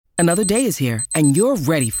Another day is here, and you're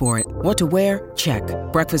ready for it. What to wear? Check.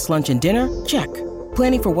 Breakfast, lunch, and dinner? Check.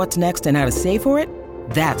 Planning for what's next and how to save for it?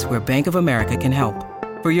 That's where Bank of America can help.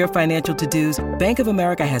 For your financial to-dos, Bank of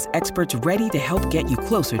America has experts ready to help get you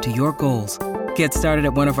closer to your goals. Get started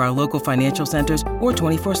at one of our local financial centers or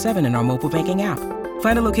 24/7 in our mobile banking app.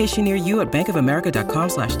 Find a location near you at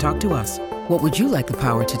bankofamerica.com/talktous. What would you like the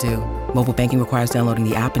power to do? Mobile banking requires downloading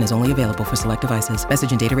the app and is only available for select devices.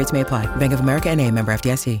 Message and data rates may apply. Bank of America N.A., member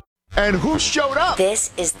FDIC. And who showed up?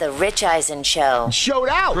 This is the Rich Eisen Show. Showed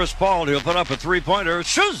out. Chris Paul, he'll put up a three-pointer.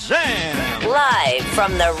 Shazam! Live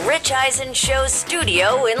from the Rich Eisen Show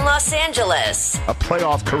studio in Los Angeles. A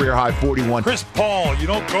playoff career-high 41. Chris Paul, you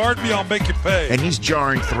don't guard me, I'll make you pay. And he's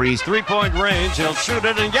jarring threes. Three-point range, he'll shoot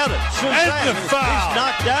it and get it. Shazam! And the foul. He's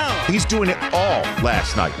knocked down. He's doing it all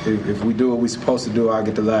last night. If we do what we're supposed to do, I'll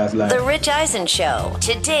get the last laugh. The Rich Eisen Show.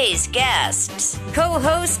 Today's guests.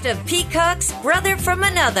 Co-host of Peacock's Brother from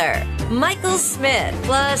Another, Michael Smith,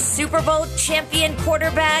 plus Super Bowl champion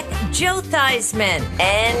quarterback Joe Theismann.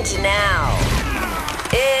 And now,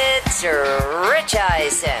 it's Rich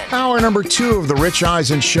Eisen. Hour number 2 of the Rich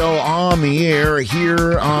Eisen Show on the air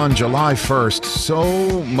here on July 1st.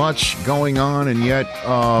 So much going on, and yet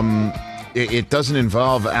it doesn't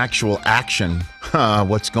involve actual action.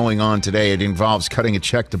 What's going on today? It involves cutting a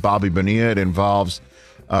check to Bobby Bonilla. It involves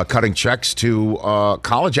cutting checks to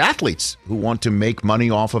college athletes who want to make money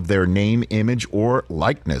off of their name, image, or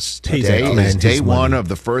likeness. Today is day one of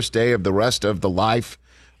the first day of the rest of the life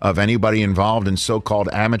of anybody involved in so-called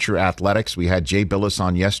amateur athletics. We had Jay Billis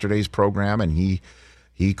on yesterday's program, and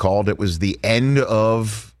he called it was the end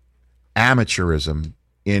of amateurism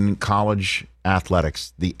in college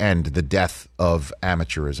athletics, the end, the death of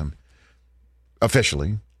amateurism.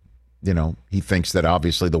 Officially, you know, he thinks that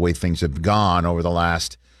obviously the way things have gone over the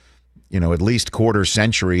last, at least quarter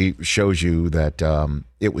century shows you that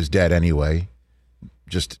it was dead anyway,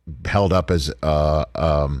 just held up as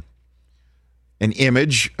an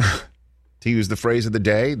image, to use the phrase of the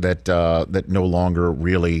day, that no longer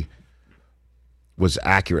really was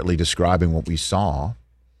accurately describing what we saw.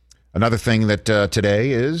 Another thing that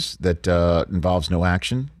today is that involves no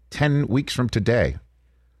action. 10 weeks from today,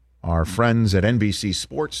 our friends at NBC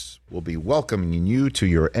Sports will be welcoming you to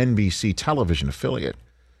your NBC television affiliate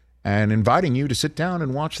and inviting you to sit down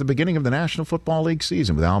and watch the beginning of the National Football League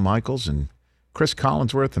season with Al Michaels and Chris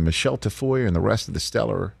Collinsworth and Michelle Tafoya and the rest of the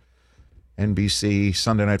stellar NBC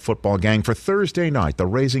Sunday Night Football gang for Thursday night, the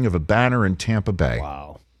raising of a banner in Tampa Bay.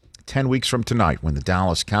 Wow. 10 weeks from tonight, when the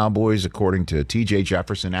Dallas Cowboys, according to T.J.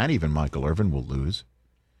 Jefferson and even Michael Irvin, will lose.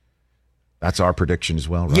 That's our prediction as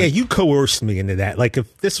well, right? Yeah, you coerced me into that. Like,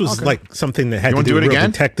 if this was like something that had to do with real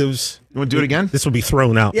detectives. You want to do it again? This would be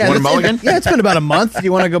thrown out. Yeah, want a mulligan? Yeah, it's been about a month. Do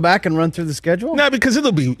you want to go back and run through the schedule? No, because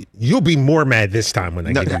you'll be more mad this time when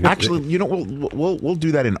I get it. Actually, we'll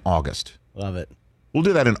do that in August. Love it. We'll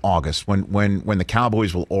do that in August when the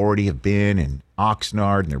Cowboys will already have been in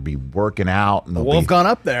Oxnard and they'll be working out. And we'll have gone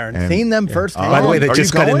up there and seen them firsthand. By the way, that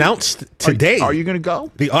just got announced today. Are you going to go?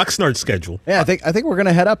 The Oxnard schedule. Yeah, I think we're going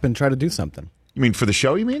to head up and try to do something. You mean for the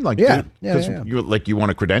show, you mean? Like, yeah. You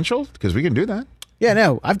want a credential? Because we can do that. Yeah,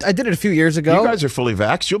 no, I did it a few years ago. You guys are fully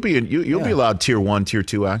vaxxed. You'll be allowed tier 1, tier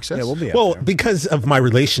 2 access. Yeah, we'll be. Well, because of my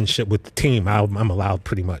relationship with the team, I'm allowed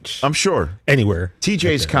pretty much. I'm sure anywhere.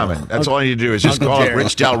 TJ's coming. That's all I need to do is just call up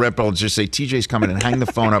Rich Dalrymple and just say TJ's coming and hang the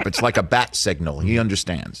phone up. It's like a bat signal. He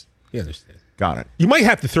understands. He understands. Got it. You might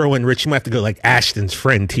have to throw in Rich. You might have to go like Ashton's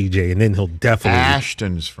friend TJ, and then he'll definitely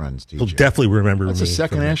Ashton's friends TJ. He'll definitely remember me. That's a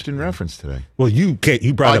second Ashton reference today. Well, you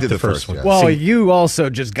brought up the first one. Yeah. Well, you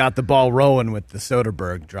also just got the ball rolling with the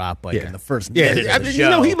Soderbergh drop, in the first minute of the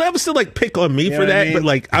show. He loves to pick on me for that,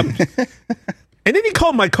 but I'm. And then he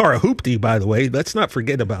called my car a hoopty. By the way, let's not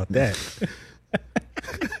forget about that.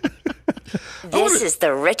 This is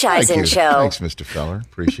the Rich Eisen Show. Thanks, Mr. Feller.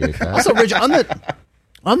 Appreciate that. Also, Rich,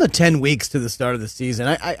 on the 10 weeks to the start of the season,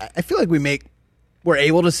 I feel like we're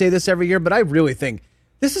able to say this every year, but I really think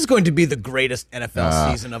this is going to be the greatest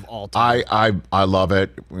NFL season of all time. I love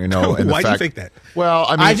it. Why do you think that? Well,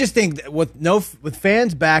 I mean, I just think that with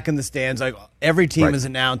fans back in the stands, like every team has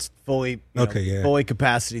announced fully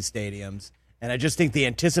capacity stadiums, and I just think the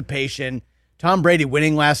anticipation. Tom Brady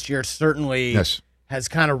winning last year certainly has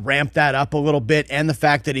kind of ramped that up a little bit, and the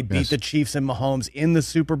fact that he beat the Chiefs and Mahomes in the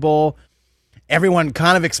Super Bowl. Everyone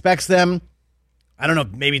kind of expects them, I don't know,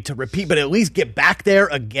 maybe to repeat, but at least get back there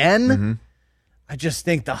again. Mm-hmm. I just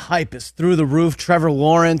think the hype is through the roof. Trevor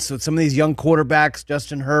Lawrence with some of these young quarterbacks,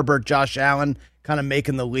 Justin Herbert, Josh Allen, kind of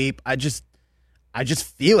making the leap. I just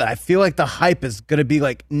feel it. I feel like the hype is going to be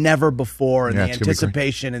like never before, and the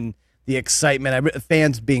anticipation and the excitement.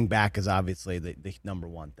 Fans being back is obviously the number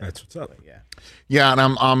one thing. That's what's up. But, Yeah,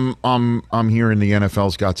 and I'm hearing the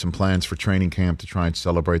NFL's got some plans for training camp to try and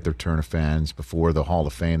celebrate their turn of fans before the Hall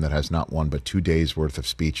of Fame that has not one but 2 days worth of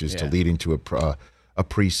speeches to lead into a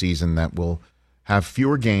preseason that will have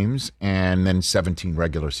fewer games and then 17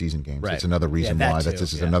 regular season games. Right. It's another reason why this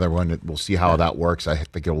is another one that we'll see how that works. I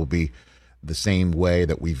think it will be the same way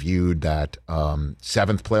that we viewed that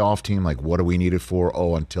seventh playoff team. Like, what do we need it for?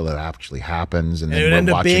 Oh, until it actually happens, and then it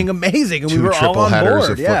ended up being amazing. And we were triple all on headers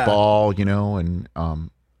board. of football, and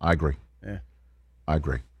I agree. Yeah, I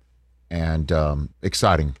agree, and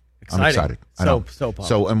exciting. I'm excited. So pumped.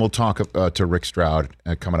 So, and we'll talk to Rick Stroud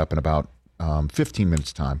coming up in about 15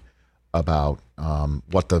 minutes time about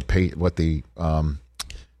what the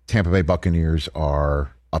Tampa Bay Buccaneers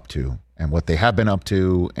are up to and what they have been up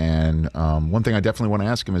to. And one thing I definitely want to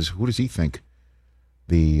ask him is, who does he think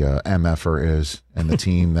the MF'er is and the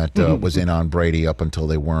team that was in on Brady up until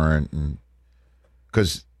they weren't?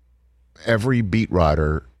 Because every beat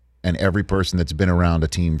writer and every person that's been around a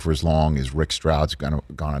team for as long as Rick Stroud's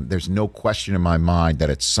gone, there's no question in my mind that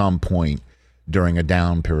at some point during a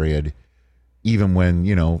down period, even when,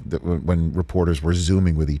 when reporters were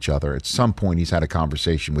Zooming with each other, at some point he's had a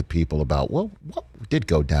conversation with people about, well, what did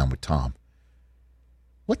go down with Tom?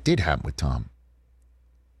 What did happen with Tom?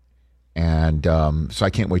 And so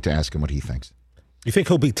I can't wait to ask him what he thinks. You think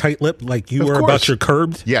he'll be tight-lipped like you were about your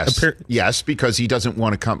curbed? Yes, because he doesn't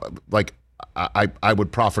want to come. Like, I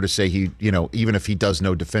would proffer to say even if he does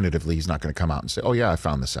know definitively, he's not going to come out and say, oh, yeah, I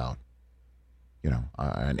found this out.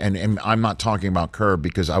 And I'm not talking about curb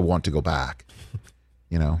because I want to go back.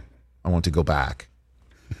 I want to go back.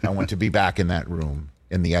 I want to be back in that room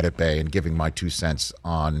in the edit bay and giving my 2 cents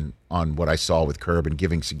on what I saw with Curb and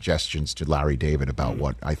giving suggestions to Larry David about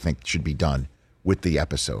what I think should be done with the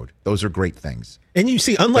episode. Those are great things. And you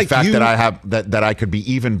see, unlike the fact that I have that I could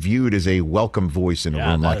be even viewed as a welcome voice in a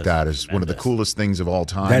room like that is one of the coolest things of all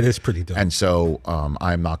time. That is pretty dope. And so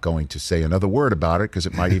I'm not going to say another word about it because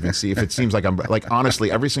it might even see if it seems like I'm like,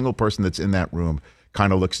 honestly, every single person that's in that room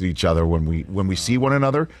kind of looks at each other when we see one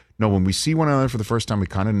another. No, when we see one another for the first time, we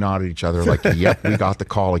kind of nod at each other like, yep, we got the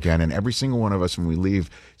call again. And every single one of us when we leave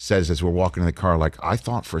says as we're walking in the car, like, I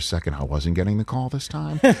thought for a second I wasn't getting the call this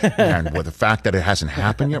time. And with the fact that it hasn't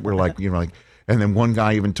happened yet, we're like, and then one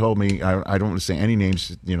guy even told me, I don't want to say any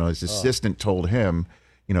names, his assistant told him,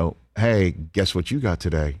 hey, guess what you got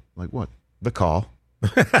today? Like, what? The call.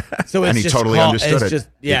 So and he totally understood it.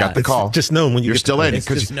 You got the call. Just known when you're still in,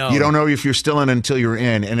 because you don't know if you're still in until you're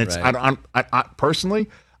in. And it's I personally,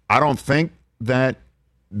 I don't think that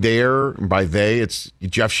by they, it's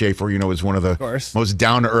Jeff Schaefer, is one of the most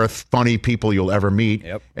down-to-earth, funny people you'll ever meet.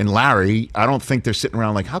 Yep. And Larry, I don't think they're sitting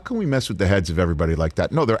around like, how can we mess with the heads of everybody like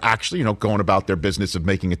that? No, they're actually, going about their business of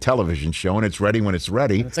making a television show, and it's ready when it's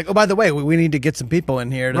ready. And it's like, oh, by the way, we need to get some people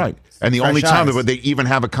in here. Right. And the only time that they even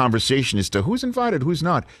have a conversation as to who's invited, who's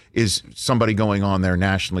not, is somebody going on their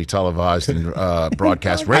nationally televised and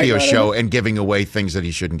broadcast radio show and giving away things that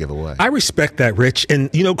he shouldn't give away. I respect that, Rich. And,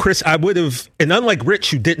 Chris, I would have, and unlike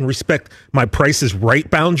Rich, who didn't respect my Price is Right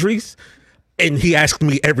boundaries, and he asked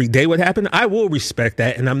me every day what happened, I will respect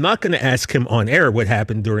that. And I'm not going to ask him on air what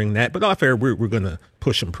happened during that, but off air, we're going to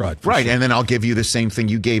push and prod. Right. Sure. And then I'll give you the same thing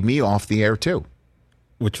you gave me off the air, too.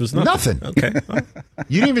 Which was nothing. Okay.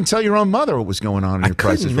 You didn't even tell your own mother what was going on in your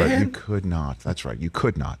Price is Right. You could not. That's right. You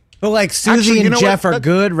could not. But like Susie and Jeff are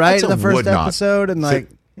good, right? In the first episode, and like.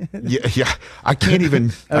 Yeah. I can't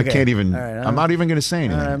even. Okay. I can't even. Right, I'm not even going to say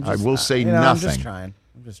anything. I will say nothing.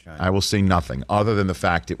 I'm just trying. I will say nothing other than the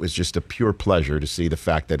fact it was just a pure pleasure to see the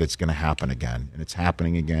fact that it's going to happen again, and it's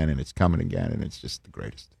happening again, and it's coming again, and it's just the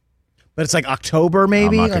greatest. But it's like October,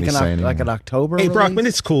 maybe? I'm not gonna say anything. Like an October Hey, release? Brockman,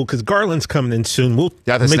 it's cool because Garland's coming in soon. We'll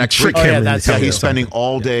that's next week. He's spending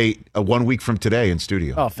all day, 1 week from today in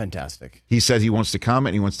studio. Oh, fantastic. He says he wants to come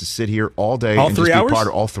and he wants to sit here all day. All and 3 just hours? Be part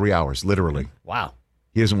of all 3 hours, literally. Wow.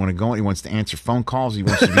 He doesn't want to go. He wants to answer phone calls. He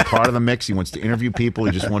wants to be part of the mix. He wants to interview people.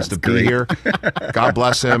 He just wants to be here. God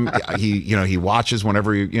bless him. He watches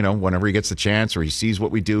whenever he gets the chance, or he sees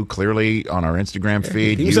what we do clearly on our Instagram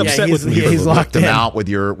feed. He's upset with me. He's locked them in. out with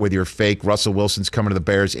your fake Russell Wilson's coming to the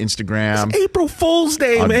Bears Instagram. It's April Fool's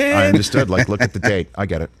Day, man. I understood. Like, look at the date. I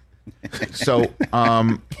get it. So,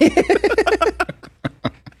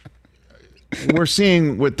 we're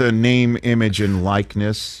seeing with the name, image, and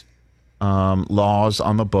likeness laws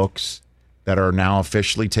on the books that are now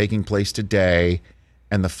officially taking place today,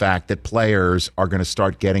 and the fact that players are going to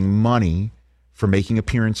start getting money for making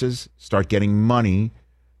appearances, start getting money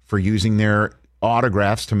for using their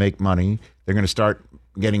autographs to make money. They're going to start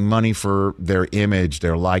getting money for their image,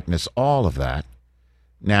 their likeness, all of that.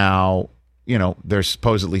 Now, they're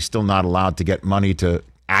supposedly still not allowed to get money to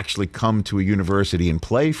actually come to a university and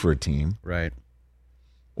play for a team. Right.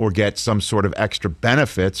 Or get some sort of extra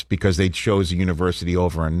benefits because they chose a university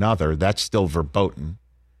over another. That's still verboten.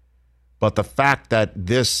 But the fact that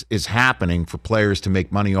this is happening for players to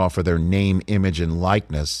make money off of their name, image, and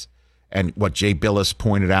likeness, and what Jay Billis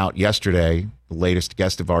pointed out yesterday, the latest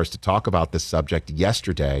guest of ours to talk about this subject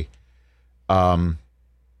yesterday, what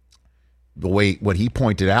he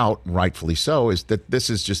pointed out, rightfully so, is that this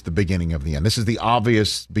is just the beginning of the end. This is the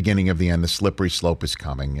obvious beginning of the end. The slippery slope is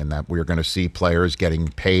coming, and that we're going to see players getting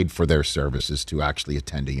paid for their services to actually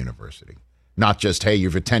attend a university. Not just, hey,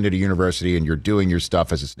 you've attended a university and you're doing your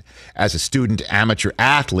stuff as a student amateur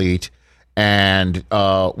athlete, and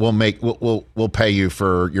we'll pay you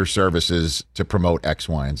for your services to promote X,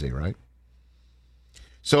 Y, and Z, right?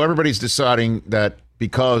 So everybody's deciding that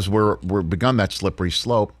because we're begun that slippery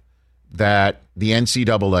slope, that the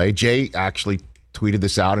NCAA, Jay actually tweeted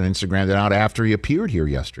this out and Instagrammed it out after he appeared here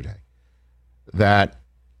yesterday, that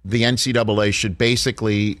the NCAA should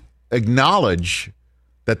basically acknowledge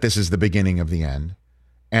that this is the beginning of the end,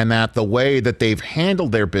 and that the way that they've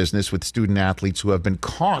handled their business with student athletes who have been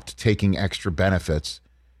caught taking extra benefits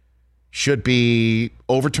should be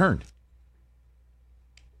overturned.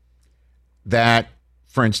 That,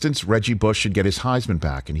 for instance, Reggie Bush should get his Heisman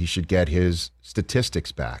back and he should get his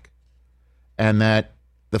statistics back. And that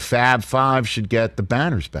the Fab Five should get the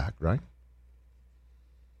banners back, right?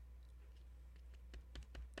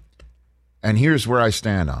 And here's where I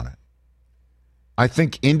stand on it. I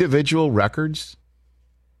think individual records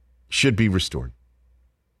should be restored.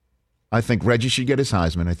 I think Reggie should get his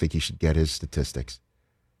Heisman. I think he should get his statistics.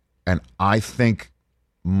 And I think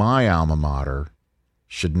my alma mater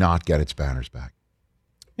should not get its banners back.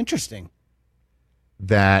 Interesting.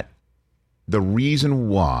 That the reason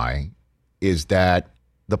why is that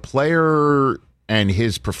the player and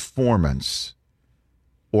his performance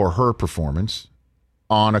or her performance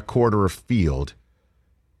on a quarter of field,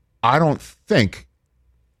 I don't think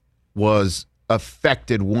was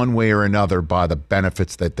affected one way or another by the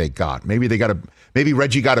benefits that they got. Maybe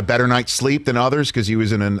Reggie got a better night's sleep than others because he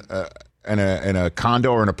was in a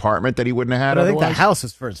condo or an apartment that he wouldn't have had. But I otherwise. think the house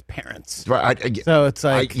is for his parents. Right. So it's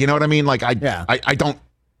like, you know what I mean? Like I don't.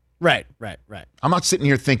 Right. I'm not sitting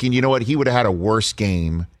here thinking, you know what, he would have had a worse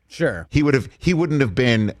game. Sure. He wouldn't have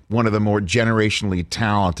been one of the more generationally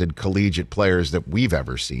talented collegiate players that we've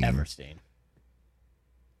ever seen.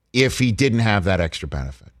 If he didn't have that extra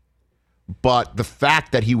benefit. But the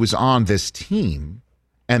fact that he was on this team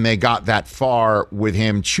and they got that far with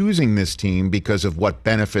him choosing this team because of what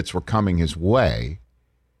benefits were coming his way,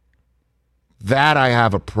 that I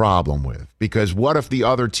have a problem with, because what if the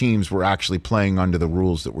other teams were actually playing under the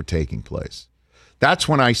rules that were taking place? That's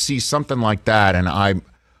when I see something like that, and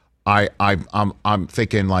I'm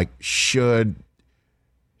thinking, like, should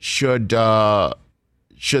the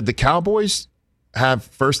Cowboys have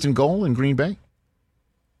first and goal in Green Bay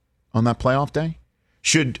on that playoff day?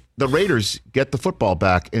 Should the Raiders get the football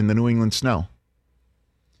back in the New England snow?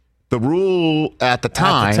 The rule at the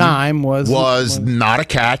time was not a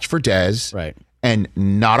catch for Dez, right, and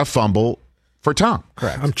not a fumble for Tom.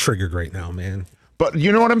 Correct. I'm triggered right now, man. But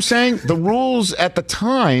you know what I'm saying? The rules at the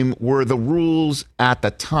time were the rules at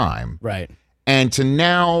the time. Right. And to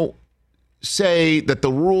now say that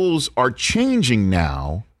the rules are changing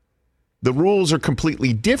now, the rules are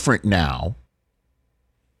completely different now,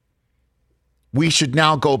 we should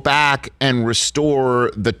now go back and restore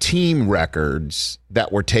the team records that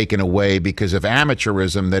were taken away because of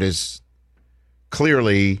amateurism that is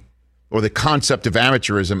clearly, or the concept of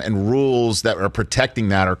amateurism and rules that are protecting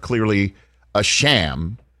that are clearly a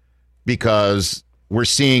sham, because we're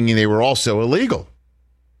seeing they were also illegal.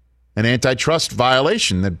 An antitrust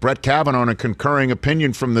violation that Brett Kavanaugh, in a concurring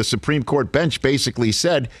opinion from the Supreme Court bench, basically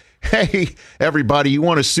said, hey, everybody, you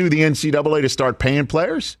want to sue the NCAA to start paying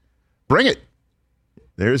players? Bring it.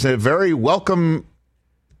 There's a very welcome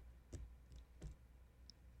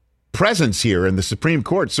presence here in the Supreme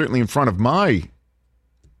Court, certainly in front of my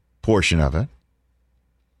portion of it,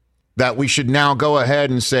 that we should now go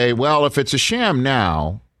ahead and say, well, if it's a sham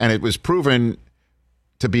now, and it was proven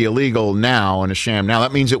to be illegal now and a sham now,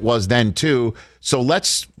 that means it was then too. So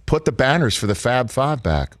let's put the banners for the Fab Five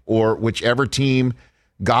back, or whichever team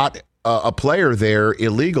got a player there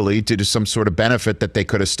illegally to do some sort of benefit that they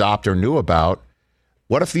could have stopped or knew about.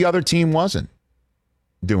 What if the other team wasn't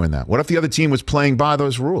doing that? What if the other team was playing by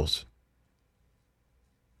those rules?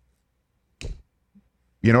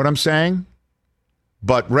 You know what I'm saying?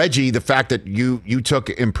 But Reggie, the fact that you took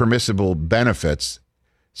impermissible benefits,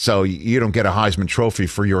 so you don't get a Heisman Trophy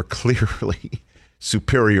for your clearly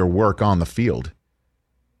superior work on the field.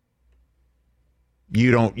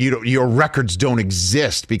 Your records don't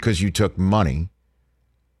exist because you took money.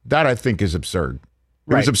 That, I think, is absurd.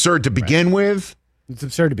 It was absurd to begin with. It's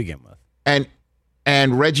absurd to begin with.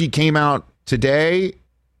 And Reggie came out today,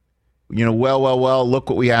 well, look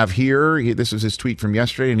what we have here. This was his tweet from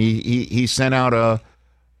yesterday, and he sent out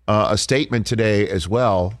a statement today as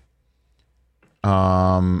well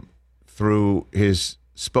through his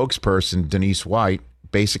spokesperson, Denise White,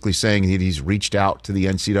 basically saying that he's reached out to the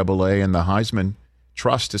NCAA and the Heisman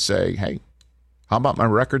Trust to say, hey, how about my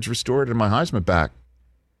records restored and my Heisman back?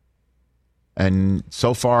 And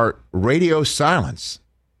so far, radio silence.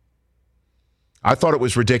 I thought it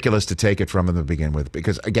was ridiculous to take it from him to begin with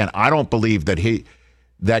because, again, I don't believe that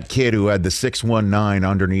that kid who had the 619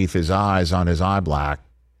 underneath his eyes on his eye black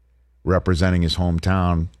representing his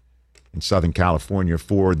hometown in Southern California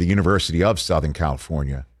for the University of Southern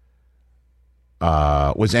California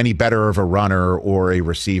was any better of a runner or a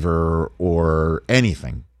receiver or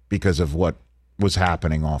anything because of what was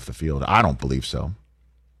happening off the field. I don't believe so.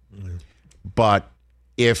 Mm-hmm. But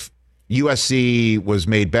if USC was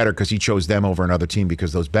made better because he chose them over another team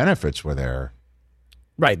because those benefits were there.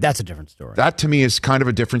 Right, that's a different story. That to me is kind of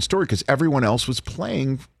a different story because everyone else was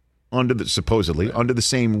playing supposedly under the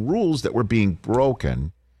same rules that were being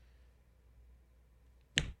broken.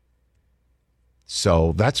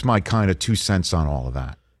 So that's my kind of 2 cents on all of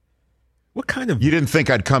that. What kind of... You didn't think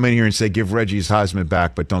I'd come in here and say, give Reggie's Heisman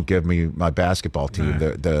back, but don't give me my basketball team,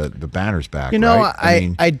 the banners back,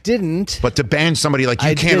 right? I didn't. But to ban somebody like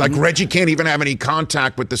Reggie can't even have any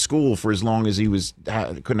contact with the school for as long as he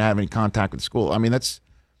couldn't have any contact with the school. I mean, that's...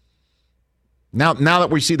 Now that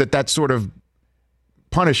we see that sort of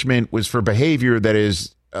punishment was for behavior that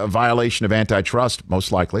is a violation of antitrust,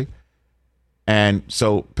 most likely, and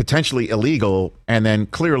so potentially illegal, and then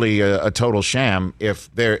clearly a total sham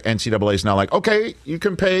if their NCAA is now like, okay, you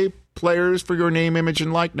can pay players for your name, image,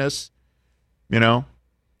 and likeness, and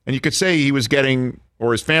you could say he was getting,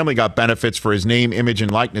 or his family got benefits for his name, image,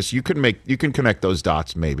 and likeness. You can connect those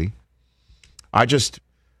dots, maybe. I just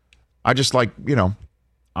like,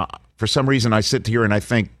 for some reason I sit here and I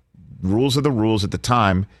think rules are the rules at the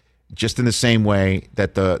time, just in the same way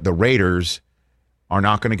that the Raiders are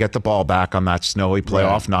not going to get the ball back on that snowy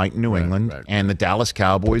playoff night in New England, and the Dallas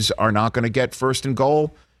Cowboys are not going to get first and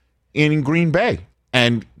goal in Green Bay.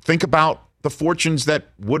 And think about the fortunes that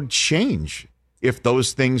would change if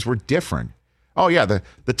those things were different. Oh yeah,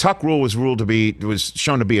 the Tuck rule was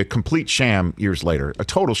shown to be a complete sham years later, a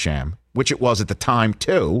total sham, which it was at the time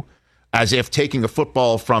too, as if taking a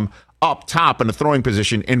football from up top in a throwing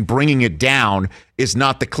position and bringing it down is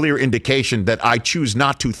not the clear indication that I choose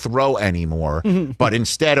not to throw anymore. But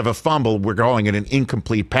instead of a fumble, we're going at an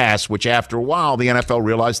incomplete pass, which after a while, the NFL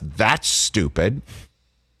realized that's stupid.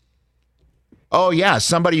 Oh, yeah,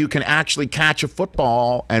 somebody who can actually catch a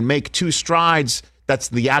football and make 2 strides, that's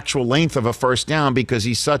the actual length of a first down because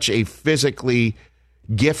he's such a physically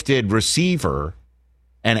gifted receiver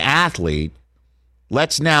and athlete.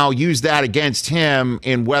 Let's now use that against him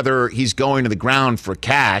in whether he's going to the ground for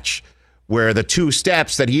catch, where the 2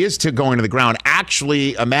 steps that he is to going to the ground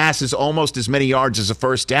actually amasses almost as many yards as a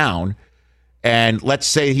first down. And let's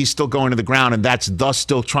say he's still going to the ground and that's thus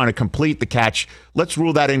still trying to complete the catch. Let's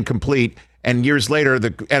rule that incomplete. And years later,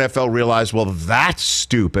 the NFL realized, well, that's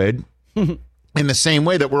stupid. In the same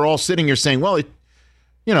way that we're all sitting here saying, well,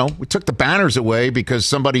 we took the banners away because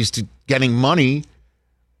somebody's getting money,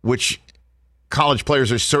 which college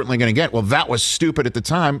players are certainly going to get. Well, that was stupid at the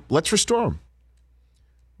time. Let's restore them.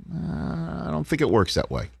 I don't think it works that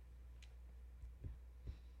way.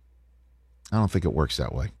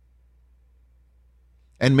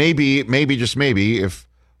 And maybe, just maybe, if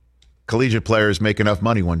collegiate players make enough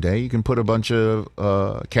money one day, you can put a bunch of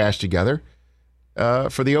cash together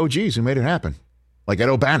for the OGs who made it happen, like Ed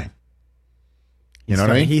O'Bannon. You know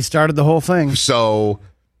what I mean? He started the whole thing. So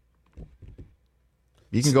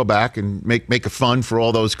you can go back and make a fund for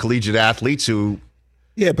all those collegiate athletes who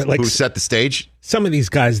set the stage. Some of these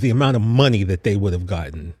guys, the amount of money that they would have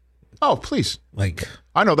gotten. Oh, please.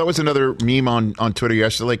 I know that was another meme on Twitter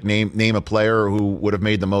yesterday, like name a player who would have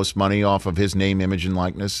made the most money off of his name, image, and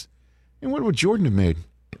likeness. And what would Jordan have made?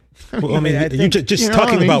 Well, I mean, you're just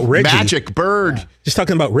talking about Reggie. Magic Bird. Yeah. Just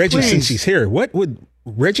talking about Reggie since he's here. What would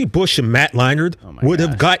Reggie Bush and Matt Leinart would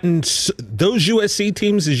have gotten those USC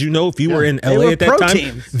teams, as you know, if you were in LA at that time,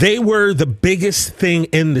 teams. They were the biggest thing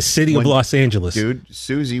in the city of Los Angeles. Dude,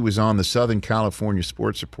 Susie was on the Southern California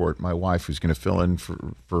Sports Report, my wife, who's going to fill in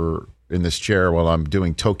for in this chair while I'm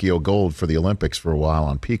doing Tokyo Gold for the Olympics for a while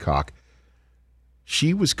on Peacock.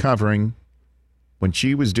 She was covering when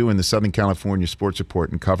she was doing the Southern California Sports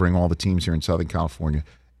Report and covering all the teams here in Southern California,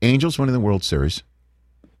 Angels winning the World Series.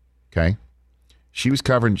 Okay. She was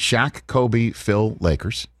covering Shaq, Kobe, Phil,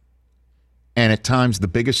 Lakers. And at times, the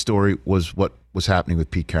biggest story was what was happening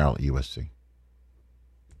with Pete Carroll at USC.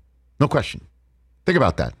 No question. Think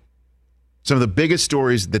about that. Some of the biggest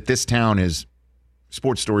stories that this town is,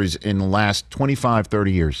 sports stories in the last 25,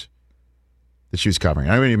 30 years that she was covering.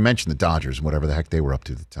 I didn't even mention the Dodgers and whatever the heck they were up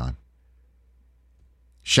to at the time.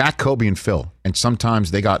 Shaq, Kobe, and Phil. And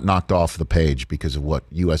sometimes they got knocked off the page because of what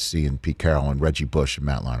USC and Pete Carroll and Reggie Bush and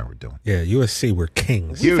Matt Leinart were doing. Yeah, USC were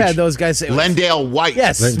kings. We've had those guys say, Lendale White.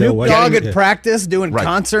 Yes, Snoop Dogg at practice doing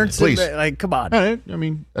concerts. Please. Like, come on. I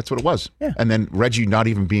mean, that's what it was. Yeah. And then Reggie not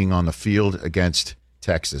even being on the field against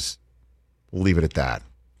Texas. We'll leave it at that.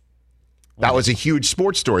 That was a huge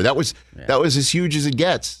sports story. That was as huge as it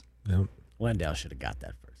gets. Yep. Lendale should have got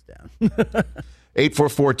that first down.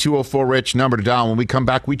 844-204-RICH, number to dial. When we come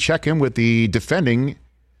back, we check in with the defending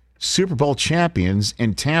Super Bowl champions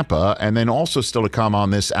in Tampa, and then also still to come on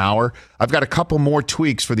this hour, I've got a couple more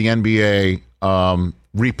tweaks for the NBA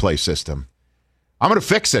replay system. I'm going to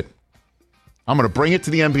fix it. I'm going to bring it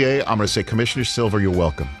to the NBA. I'm going to say, Commissioner Silver, you're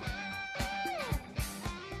welcome.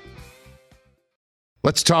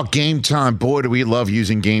 Let's talk Game Time. Boy, do we love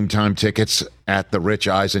using Game Time tickets at the Rich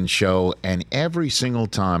Eisen Show. And every single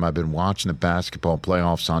time I've been watching the basketball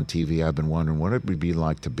playoffs on TV, I've been wondering what it would be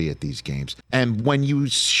like to be at these games. And when you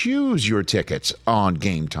choose your tickets on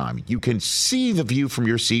Game Time, you can see the view from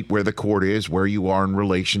your seat where the court is, where you are in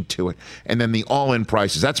relation to it. And then the all-in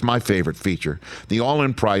prices. That's my favorite feature. The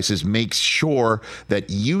all-in prices makes sure that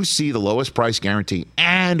you see the lowest price guarantee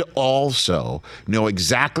and also know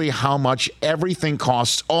exactly how much everything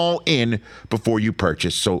costs all in before you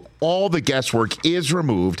purchase. So all the guesswork is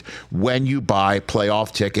removed when you buy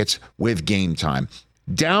playoff tickets with Game Time.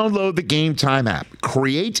 Download the Game Time app,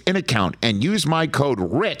 create an account, and use my code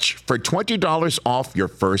RICH for $20 off your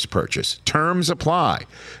first purchase. Terms apply.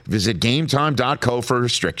 Visit GameTime.co for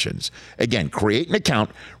restrictions. Again, create an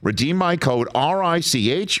account, redeem my code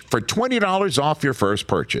RICH for $20 off your first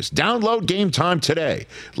purchase. Download Game Time today.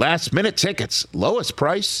 Last minute tickets, lowest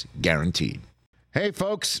price guaranteed. Hey,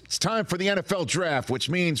 folks, it's time for the NFL draft, which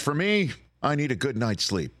means for me, I need a good night's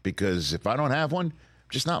sleep because if I don't have one, I'm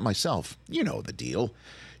just not myself. You know the deal.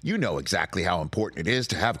 You know exactly how important it is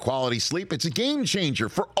to have quality sleep. It's a game changer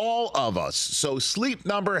for all of us. So Sleep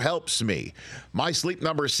Number helps me. My Sleep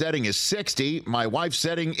Number setting is 60. My wife's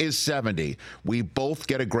setting is 70. We both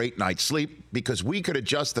get a great night's sleep because we could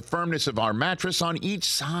adjust the firmness of our mattress on each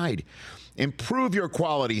side. Improve your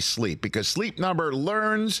quality sleep because Sleep Number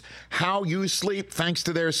learns how you sleep thanks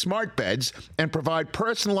to their smart beds and provide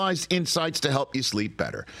personalized insights to help you sleep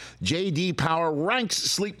better. J.D. Power ranks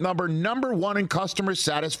Sleep Number #1 in customer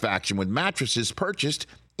satisfaction with mattresses purchased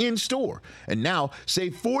in store. And now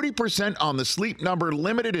save 40% on the Sleep Number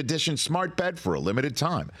limited edition smart bed for a limited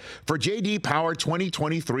time. For J.D. Power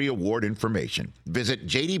 2023 award information, visit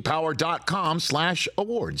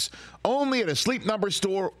jdpower.com/awards. Only at a Sleep Number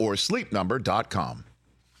store or sleepnumber.com.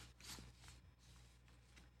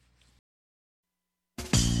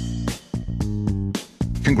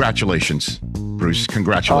 Congratulations, Bruce.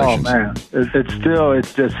 Congratulations. Oh, man.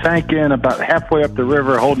 It's just sank in about halfway up the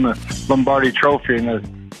river holding the Lombardi trophy and a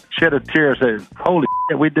shed of tears. Said, holy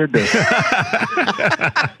shit, we did this.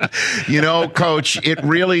 You know, Coach, it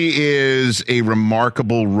really is a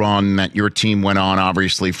remarkable run that your team went on,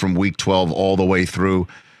 obviously, from week 12 all the way through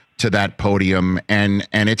to that podium. And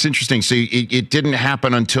it's interesting. See, it didn't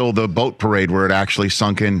happen until the boat parade where it actually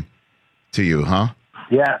sunk in to you, huh?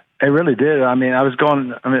 Yeah. It really did. I mean,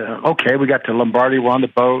 okay, we got to Lombardi, we're on the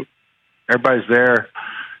boat, everybody's there,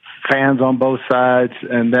 fans on both sides,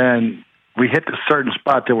 and then we hit a certain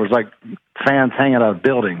spot that was like fans hanging out of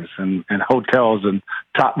buildings and hotels and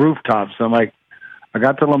top rooftops. I'm like, I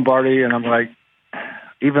got to Lombardi, and I'm like,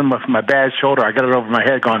 even with my bad shoulder, I got it over my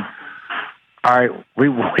head going, all right, we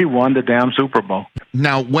won the damn Super Bowl.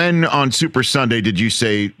 Now, when on Super Sunday did you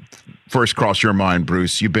say, first cross your mind,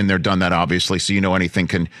 Bruce? You've been there, done that, obviously, so you know anything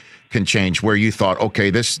can change, where you thought, okay,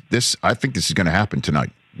 this I think this is going to happen tonight.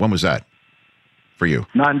 When was that for you?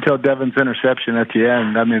 Not until Devin's interception at the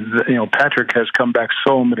end. I mean, Patrick has come back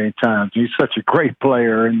so many times. He's such a great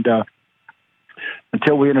player, and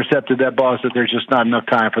until we intercepted that ball, so there's just not enough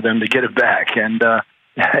time for them to get it back and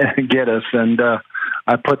get us. And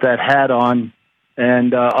I put that hat on,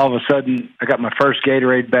 and all of a sudden, I got my first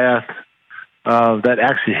Gatorade bath. That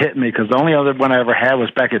actually hit me because the only other one I ever had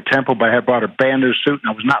was back at Temple, but I had brought a bandage suit,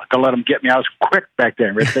 and I was not going to let them get me. I was quick back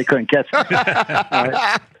then, Rich. They couldn't catch me.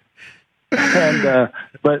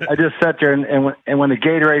 But I just sat there, and when the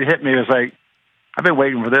Gatorade hit me, it was like, I've been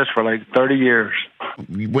waiting for this for like 30 years.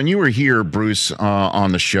 When you were here, Bruce,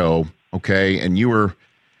 on the show, okay, and you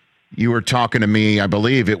were talking to me, I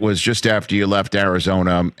believe it was just after you left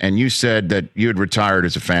Arizona, and you said that you had retired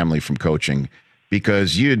as a family from coaching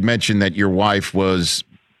because you had mentioned that your wife was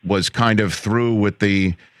kind of through with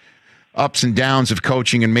the ups and downs of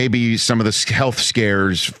coaching and maybe some of the health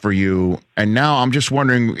scares for you. And now I'm just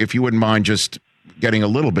wondering if you wouldn't mind just getting a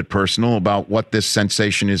little bit personal about what this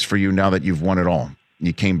sensation is for you now that you've won it all.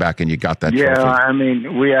 You came back and you got that trophy. Yeah, I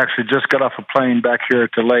mean, we actually just got off a plane back here at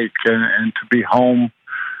the lake, and to be home,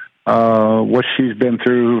 what she's been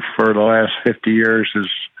through for the last 50 years is,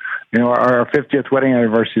 our 50th wedding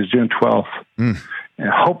anniversary is June 12th. And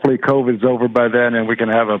hopefully COVID's over by then and we can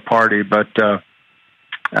have a party. But,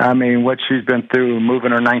 I mean, what she's been through,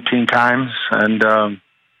 moving her 19 times and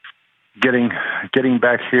getting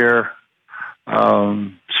back here,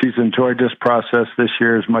 she's enjoyed this process this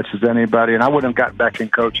year as much as anybody. And I wouldn't have gotten back in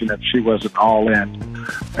coaching if she wasn't all in.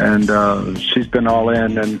 And she's been all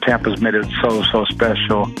in, and Tampa's made it so, so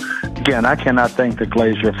special. Again, I cannot thank the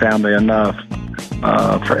Glazier family enough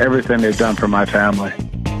for everything they've done for my family.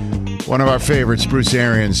 One of our favorites, Bruce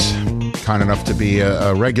Arians, kind enough to be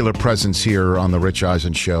a regular presence here on the Rich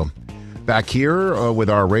Eisen Show. Back here with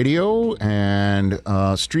our radio and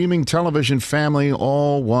streaming television family,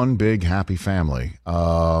 all one big happy family.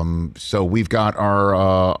 So we've got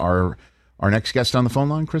our next guest on the phone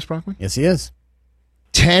line, Chris Brockman. Yes, he is.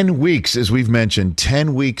 10 weeks, as we've mentioned,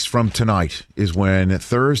 10 weeks from tonight is when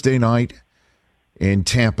Thursday night in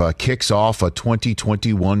Tampa kicks off a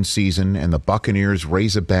 2021 season, and the Buccaneers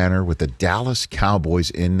raise a banner with the Dallas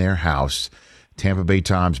Cowboys in their house. Tampa Bay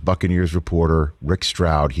Times Buccaneers reporter Rick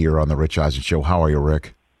Stroud here on the Rich Eisen Show. How are you,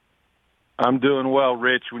 Rick? I'm doing well,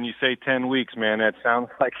 Rich. When you say 10 weeks, man, that sounds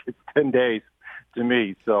like it's 10 days to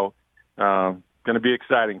me. So, going to be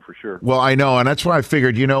exciting for sure. Well, I know, and that's why I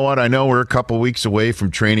figured, you know what? I know we're a couple weeks away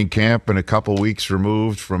from training camp and a couple weeks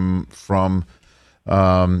removed from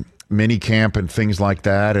mini camp and things like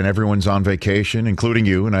that, and everyone's on vacation, including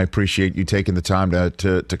you, and I appreciate you taking the time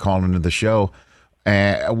to call into the show.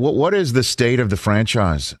 What is the state of the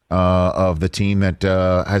franchise of the team that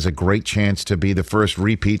has a great chance to be the first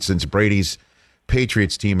repeat since Brady's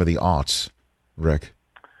Patriots team of the aughts, Rick?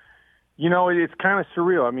 It's kind of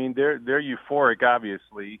surreal. I mean, they're euphoric,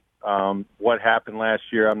 obviously. What happened last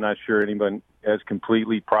year, I'm not sure anyone has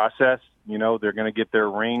completely processed. They're going to get their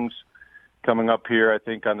rings coming up here, I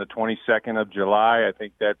think, on the 22nd of July. I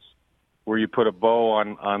think that's where you put a bow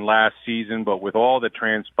on last season. But with all that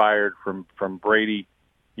transpired from Brady,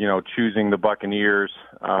 choosing the Buccaneers,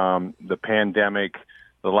 the pandemic,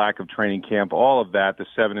 the lack of training camp, all of that, the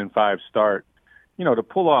 7-5 start, to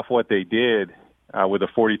pull off what they did with a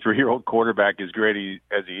 43-year-old quarterback as great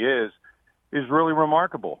as he is really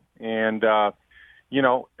remarkable. And,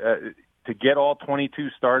 to get all 22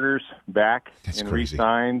 starters back and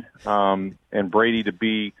re-signed, and Brady to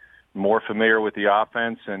be more familiar with the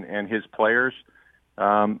offense and his players,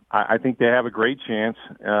 I think they have a great chance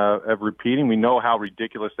of repeating. We know how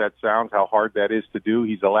ridiculous that sounds, how hard that is to do.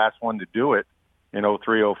 He's the last one to do it in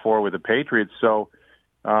 03-04 with the Patriots. So,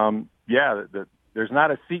 there's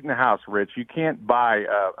not a seat in the house, Rich. You can't buy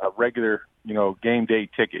a regular, game day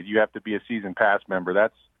ticket. You have to be a season pass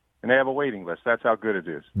member. And they have a waiting list. That's how good it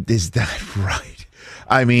is. Is that right?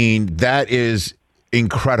 I mean, that is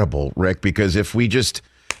incredible, Rick, because if we just,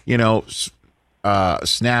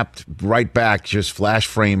 snapped right back, just flash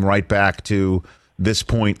frame right back to this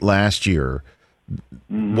point last year,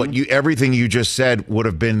 everything you just said would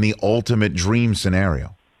have been the ultimate dream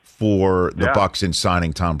scenario for the Bucs in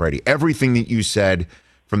signing Tom Brady. Everything that you said,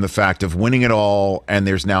 from the fact of winning it all, and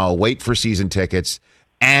there's now a wait for season tickets,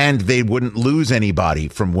 and they wouldn't lose anybody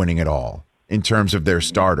from winning it all in terms of their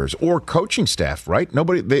starters or coaching staff, right?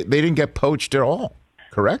 Nobody, they didn't get poached at all,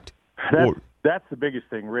 correct? That's the biggest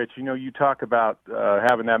thing, Rich. You talk about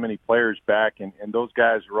having that many players back, and those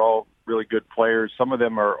guys are all really good players. Some of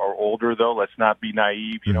them are older, though. Let's not be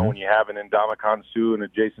naive. When you have an Ndamukong Suh and a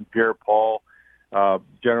Jason Pierre-Paul,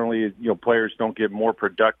 generally, players don't get more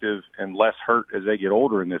productive and less hurt as they get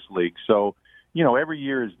older in this league. So, every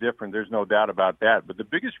year is different. There's no doubt about that. But the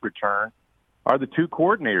biggest return are the two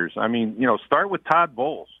coordinators. I mean, start with Todd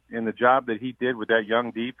Bowles and the job that he did with that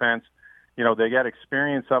young defense. They got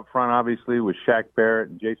experience up front, obviously, with Shaq Barrett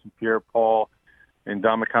and Jason Pierre-Paul and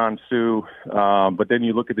Ndamukong Suh. But then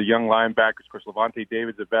you look at the young linebackers. Of course, Levante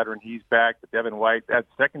David's a veteran. He's back. But Devin White, that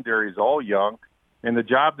secondary is all young. And the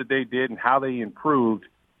job that they did and how they improved,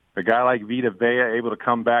 a guy like Vita Vea able to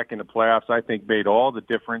come back in the playoffs, I think made all the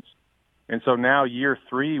difference. And so now year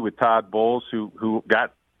 3 with Todd Bowles, who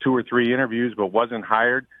got 2 or 3 interviews but wasn't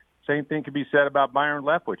hired, same thing could be said about Byron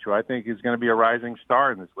Leftwich, who I think is going to be a rising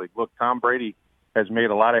star in this league. Look, Tom Brady has made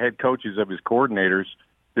a lot of head coaches of his coordinators.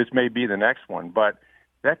 This may be the next one, but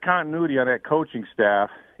that continuity on that coaching staff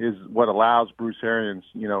is what allows Bruce Arians,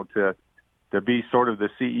 to be sort of the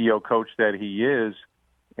CEO coach that he is.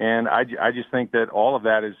 And I just think that all of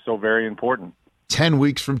that is so very important. 10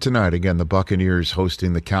 weeks from tonight, again, the Buccaneers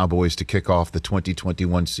hosting the Cowboys to kick off the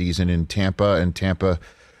 2021 season in Tampa, and Tampa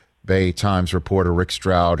Bay Times reporter Rick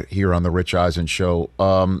Stroud here on the Rich Eisen Show.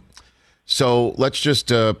 So let's just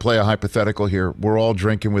play a hypothetical here. We're all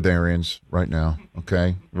drinking with Arians right now.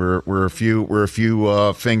 Okay, we're a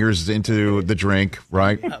few fingers into the drink,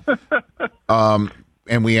 right?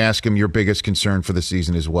 And we ask him, your biggest concern for the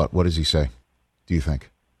season is what? What does he say? Do you think?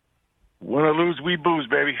 Win or lose, we booze,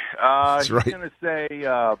 baby. That's right. He's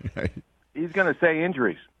going to say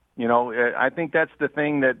injuries. I think that's the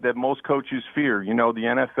thing that most coaches fear. The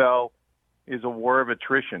NFL is a war of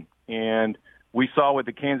attrition, and we saw with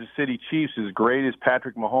the Kansas City Chiefs, as great as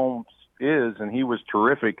Patrick Mahomes is, and he was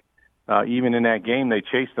terrific. Even in that game, they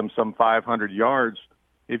chased them some 500 yards.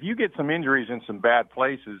 If you get some injuries in some bad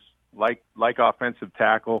places, like offensive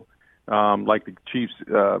tackle, like the Chiefs,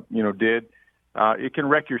 did, it can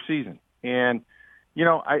wreck your season. And,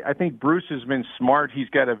 I think Bruce has been smart. He's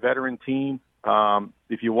got a veteran team.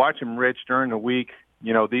 If you watch him, Rich, during the week,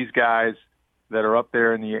 these guys that are up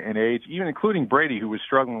there in age, even including Brady, who was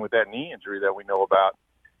struggling with that knee injury that we know about,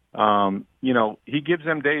 he gives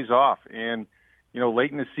them days off. And,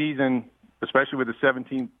 late in the season, especially with the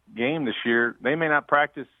 17th game this year, they may not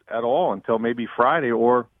practice at all until maybe Friday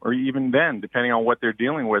or even then, depending on what they're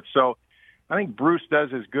dealing with. So I think Bruce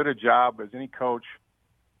does as good a job as any coach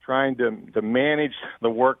trying to manage the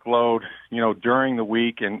workload, during the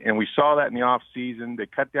week. And we saw that in the off season. They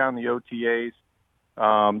cut down the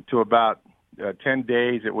OTAs to about 10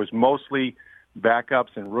 days. It was mostly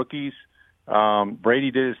backups and rookies. Brady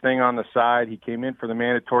did his thing on the side. He came in for the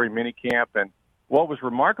mandatory minicamp. And what was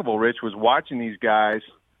remarkable, Rich, was watching these guys.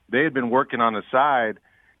 They had been working on the side.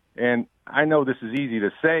 And I know this is easy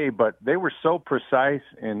to say, but they were so precise,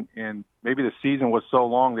 and maybe the season was so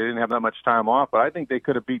long they didn't have that much time off. But I think they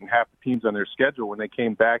could have beaten half the teams on their schedule when they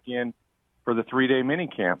came back in for the 3-day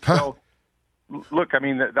minicamp. So, look, I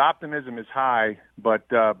mean, the optimism is high, but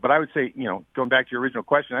I would say, going back to your original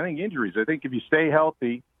question, I think injuries. I think if you stay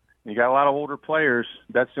healthy, and you got a lot of older players,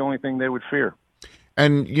 that's the only thing they would fear.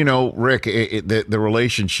 And, Rick, the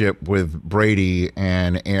relationship with Brady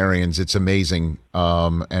and Arians, it's amazing.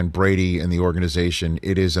 And Brady and the organization,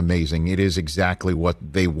 it is amazing. It is exactly what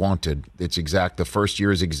they wanted. The first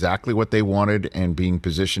year is exactly what they wanted, and being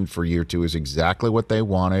positioned for year 2 is exactly what they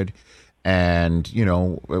wanted. And,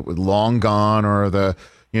 long gone are the,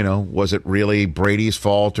 was it really Brady's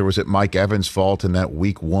fault, or was it Mike Evans' fault in that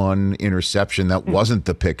week 1 interception that wasn't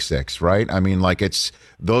the pick 6, right? I mean,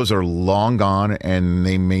 those are long gone, and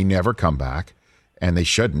they may never come back, and they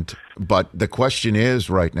shouldn't. But the question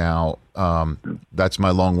is right now, that's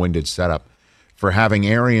my long-winded setup, for having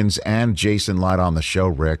Arians and Jason Light on the show,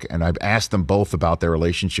 Rick, and I've asked them both about their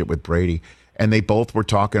relationship with Brady, and they both were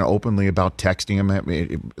talking openly about texting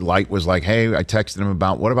him. Light was like, hey, I texted him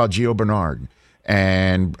about, what about Gio Bernard?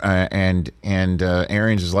 And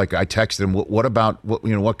Arians is like, I texted him, what about,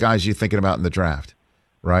 what guys are you thinking about in the draft,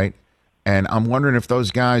 right? And I'm wondering if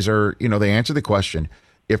those guys are, they answer the question,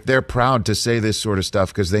 if they're proud to say this sort of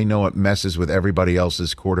stuff because they know it messes with everybody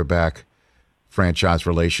else's quarterback franchise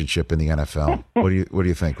relationship in the NFL. What do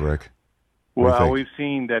you think, Rick? Well, we've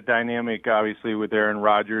seen that dynamic, obviously, with Aaron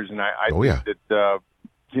Rodgers, and I think that,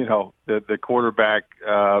 the quarterback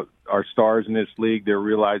are stars in this league. They're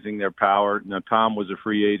realizing their power. Now, Tom was a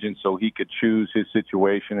free agent, so he could choose his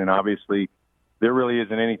situation, and obviously there really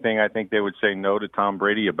isn't anything I think they would say no to Tom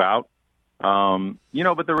Brady about.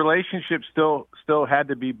 But the relationship still had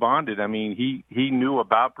to be bonded. I mean, he knew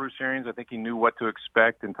about Bruce Arians. I think he knew what to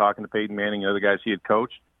expect in talking to Peyton Manning and other guys he had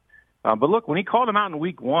coached. But look, when he called him out in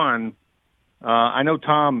week 1, I know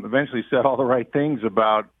Tom eventually said all the right things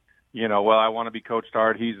about, well, I want to be coached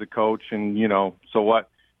hard. He's the coach, and, so what?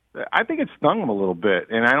 I think it stung him a little bit,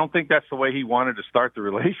 and I don't think that's the way he wanted to start the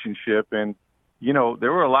relationship. And,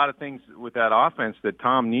 there were a lot of things with that offense that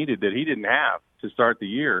Tom needed that he didn't have to start the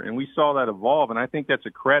year, and we saw that evolve, and I think that's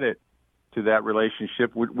a credit to that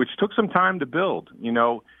relationship, which took some time to build.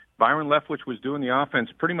 Byron Leftwich was doing the offense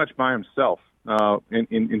pretty much by himself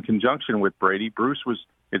in conjunction with Brady. Bruce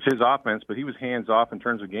it's his offense, but he was hands-off in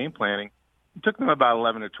terms of game planning. It took them about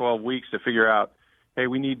 11 to 12 weeks to figure out, hey,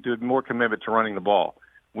 we need more commitment to running the ball.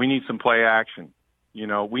 We need some play action.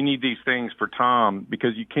 We need these things for Tom,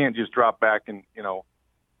 because you can't just drop back and,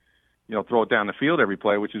 throw it down the field every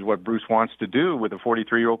play, which is what Bruce wants to do with a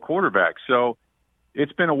 43-year-old quarterback. So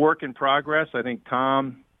it's been a work in progress. I think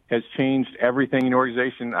Tom has changed everything in the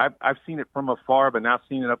organization. I've seen it from afar, but now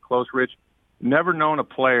seen it up close, Rich. Never known a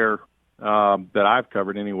player that I've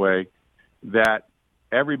covered anyway that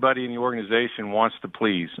everybody in the organization wants to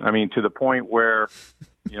please. I mean, to the point where,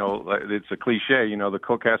 it's a cliche, the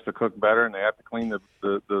cook has to cook better and they have to clean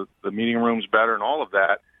the meeting rooms better and all of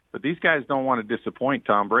that. But these guys don't want to disappoint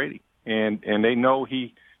Tom Brady. And they know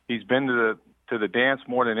he's been to the dance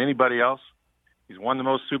more than anybody else. He's won the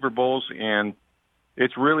most Super Bowls, and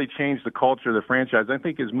it's really changed the culture of the franchise. I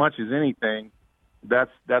think as much as anything,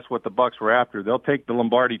 that's what the Bucs were after. They'll take the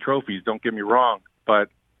Lombardi trophies, don't get me wrong, but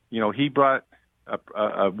he brought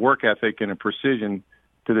a work ethic and a precision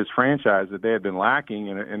to this franchise that they had been lacking,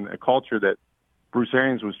 in a culture that Bruce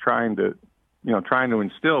Arians was trying to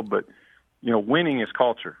instill. But winning is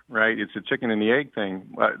culture, right? It's a chicken and the egg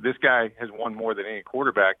thing. This guy has won more than any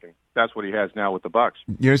quarterback, and that's what he has now with the Bucs.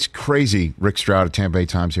 It's crazy. Rick Stroud of Tampa Bay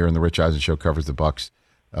Times here on the Rich Eisen Show covers the Bucs,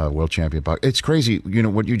 world champion Bucs. It's crazy,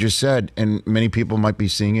 what you just said, and many people might be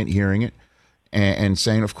seeing it, hearing it, and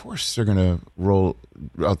saying, of course, they're going to roll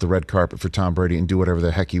out the red carpet for Tom Brady and do whatever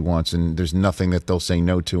the heck he wants, and there's nothing that they'll say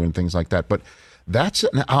no to and things like that. But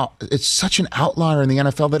it's such an outlier in the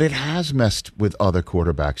NFL that it has messed with other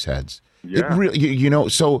quarterbacks' heads. Yeah. It really,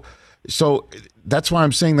 so that's why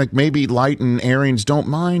I'm saying, like, maybe Light and Arians don't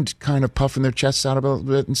mind kind of puffing their chests out a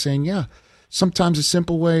bit and saying, yeah, sometimes a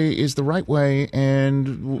simple way is the right way,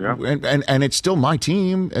 and it's still my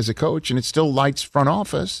team as a coach, and it's still Light's front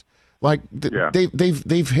office. Like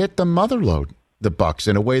they've hit the mother load, the Bucs,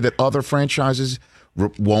 in a way that other franchises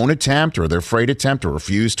won't attempt, or they're afraid to attempt, or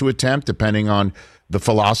refuse to attempt, depending on the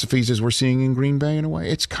philosophies as we're seeing in Green Bay. In a way,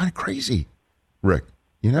 it's kind of crazy, Rick.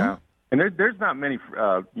 Yeah. And there's not many,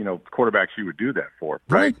 quarterbacks you would do that for,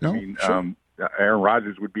 right? No, I mean, sure. Aaron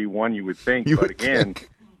Rodgers would be one you would think, Jason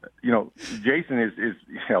is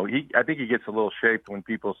I think he gets a little shaped when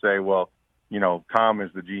people say, well, Tom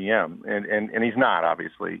is the GM, and he's not,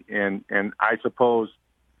 obviously, and I suppose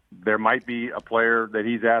there might be a player that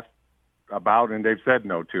he's asked about and they've said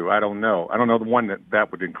no to. I don't know the one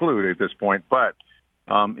that would include at this point, but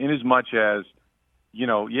in as much as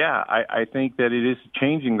I think that it is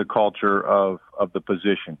changing the culture of the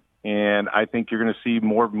position, and I think you're going to see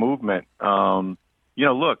more movement. Matthew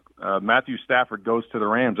Stafford goes to the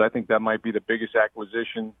Rams. I think that might be the biggest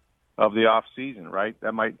acquisition of the off season, right?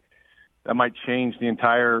 That might change the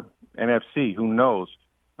entire NFC. Who knows?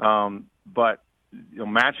 But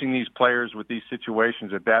matching these players with these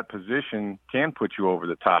situations at that position can put you over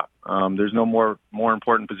the top. There's no more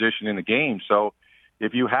important position in the game. So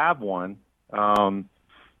if you have one,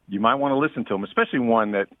 you might want to listen to him, especially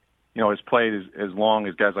one that has played as long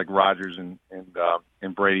as guys like Rodgers and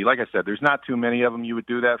Brady. Like I said, there's not too many of them you would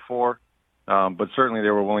do that for, but certainly they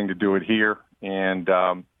were willing to do it here. And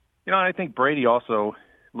I think Brady also,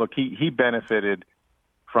 look, he benefited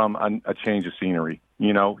from a change of scenery.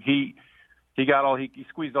 He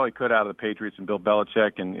squeezed all he could out of the Patriots and Bill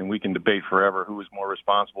Belichick, and we can debate forever who was more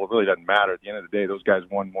responsible. It really doesn't matter. At the end of the day, those guys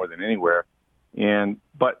won more than anywhere.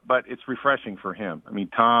 But it's refreshing for him. I mean,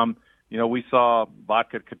 Tom, we saw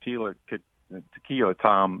vodka tequila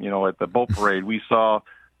Tom, at the boat parade. We saw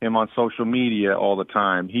him on social media all the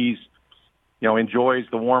time. He's, enjoys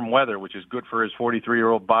the warm weather, which is good for his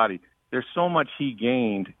 43-year-old body. There's so much he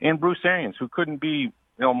gained. And Bruce Arians, who couldn't be,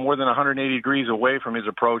 more than 180 degrees away from his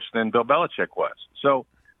approach than Bill Belichick was. So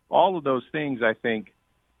all of those things, I think,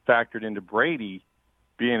 factored into Brady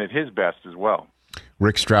being at his best as well.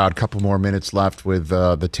 Rick Stroud, a couple more minutes left with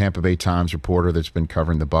the Tampa Bay Times reporter that's been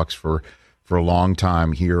covering the Bucs for a long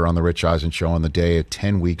time here on the Rich Eisen Show on the day at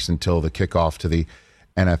 10 weeks until the kickoff to the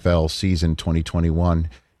NFL season 2021.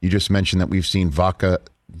 You just mentioned that we've seen vodka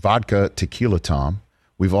tequila Tom.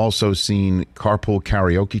 We've also seen carpool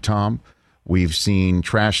karaoke Tom. We've seen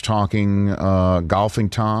trash talking golfing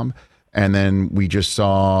Tom. And then we just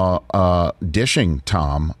saw dishing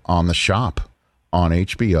Tom on The Shop on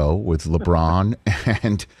HBO with LeBron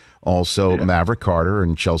and also Maverick Carter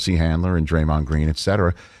and Chelsea Handler and Draymond Green, et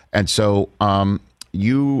cetera. And so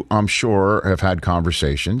you, I'm sure, have had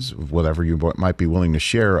conversations, whatever you might be willing to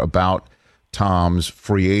share, about Tom's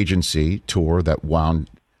free agency tour that wound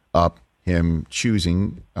up him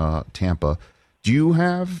choosing Tampa. Do you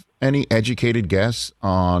have any educated guess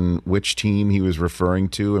on which team he was referring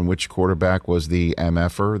to and which quarterback was the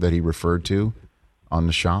MF'er that he referred to on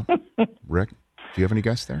The Shop? Rick, do you have any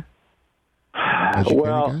guess there?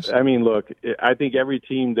 Well, I mean, look, I think every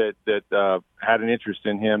team that had an interest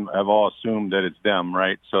in him have all assumed that it's them,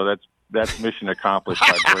 right? So that's mission accomplished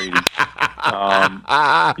by Brady.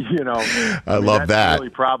 I love that. That's really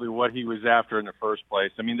probably what he was after in the first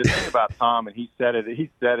place. I mean, the thing about Tom, and he said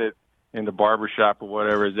it in the barbershop or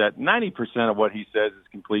whatever, is that 90% of what he says is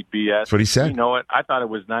complete BS. That's what he said. You know what? I thought it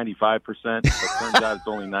was 95%, but it turns out it's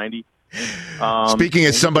only 90. Speaking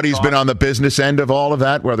as somebody who's been on the business end of all of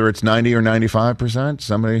that, whether it's 90 or 95%,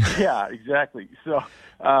 somebody. Yeah, exactly. So,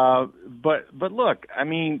 but look, I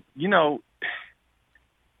mean, he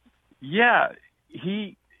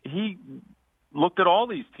looked at all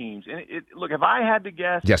these teams, and look, if I had to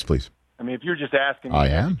guess, yes, please. I mean, if you're just asking me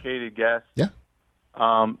an educated guess, yeah.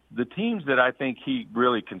 The teams that I think he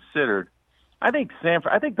really considered, I think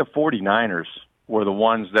the 49ers were the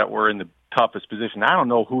ones that were in the toughest position. I don't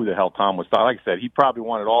know who the hell Tom was. Like I said, he probably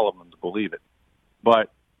wanted all of them to believe it. But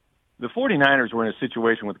the 49ers were in a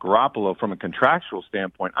situation with Garoppolo from a contractual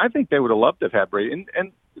standpoint. I think they would have loved to have had Brady.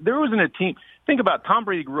 And there wasn't a team. Think about Tom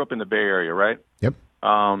Brady grew up in the Bay Area, right? Yep.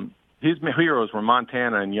 His heroes were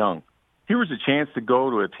Montana and Young. Here was a chance to go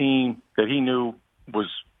to a team that he knew was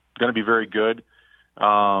going to be very good,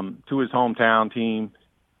 to his hometown team,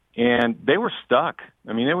 and they were stuck.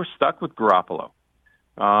 I mean, they were stuck with Garoppolo.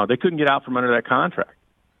 They couldn't get out from under that contract,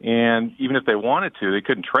 and even if they wanted to, they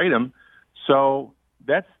couldn't trade him. So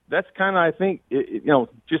that's kind of, I think,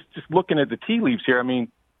 just looking at the tea leaves here. I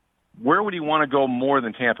mean, where would he want to go more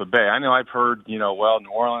than Tampa Bay? I know I've heard, New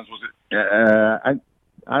Orleans was it?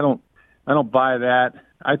 I don't buy that.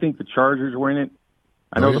 I think the Chargers were in it.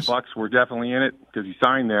 I know the Bucs were definitely in it because he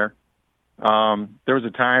signed there. There was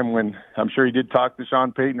a time when I'm sure he did talk to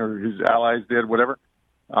Sean Payton or his allies did, whatever.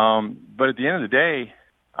 But at the end of the day,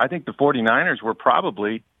 I think the 49ers were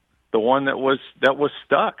probably the one that was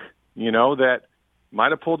stuck, that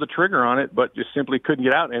might have pulled the trigger on it, but just simply couldn't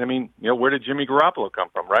get out. And I mean, where did Jimmy Garoppolo come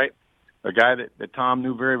from, right? A guy that Tom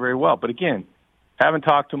knew very, very well. But again, haven't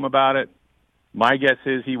talked to him about it. My guess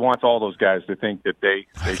is he wants all those guys to think that they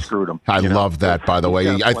screwed him. I love that, by the way.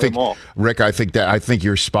 I think, Rick, I think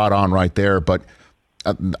you're spot on right there. But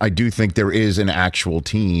I do think there is an actual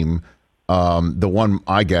team. The one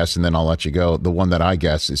I guess, and then I'll let you go. The one that I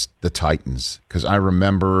guess is the Titans, because I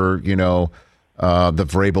remember, the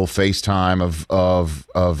Vrabel FaceTime of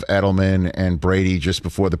Edelman and Brady just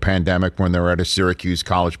before the pandemic when they were at a Syracuse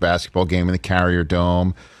college basketball game in the Carrier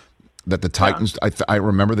Dome. That the Titans, I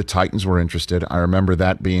remember the Titans were interested. I remember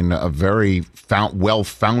that being a very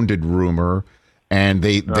well-founded rumor, and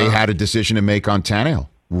they had a decision to make on Tannehill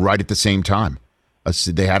right at the same time.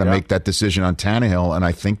 They had to make that decision on Tannehill, and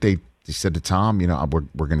I think they said to Tom,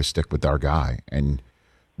 we're going to stick with our guy, and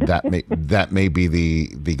that may be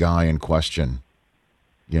the guy in question.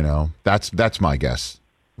 That's my guess,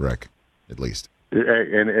 Rick, at least.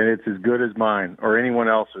 And it's as good as mine or anyone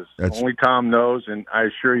else's. Only Tom knows, and I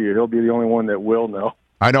assure you, he'll be the only one that will know.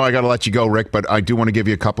 I know I got to let you go, Rick, but I do want to give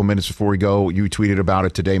you a couple minutes before we go. You tweeted about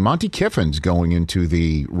it today. Monty Kiffin's going into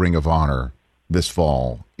the Ring of Honor this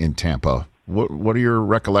fall in Tampa. What are your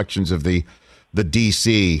recollections of the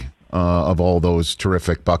DC of all those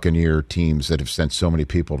terrific Buccaneer teams that have sent so many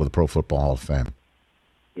people to the Pro Football Hall of Fame?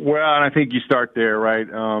 Well, and I think you start there, right?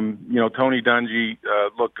 Tony Dungy,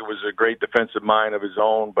 look, it was a great defensive mind of his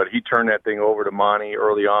own, but he turned that thing over to Monty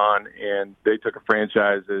early on, and they took a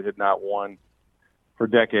franchise that had not won for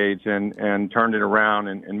decades and turned it around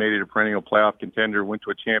and made it a perennial playoff contender, went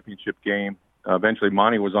to a championship game. Eventually,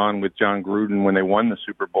 Monty was on with John Gruden when they won the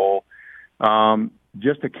Super Bowl.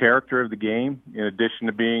 Just a character of the game, in addition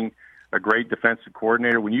to being a great defensive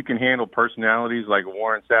coordinator. When you can handle personalities like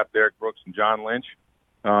Warren Sapp, Derek Brooks, and John Lynch,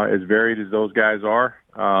 as varied as those guys are,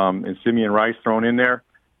 and Simeon Rice thrown in there,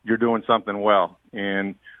 you're doing something well.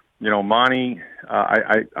 And, Monty,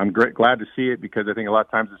 I'm glad to see it because I think a lot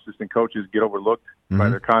of times assistant coaches get overlooked by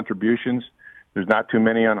their contributions. There's not too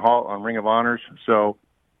many on Ring of Honors. So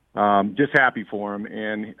just happy for him.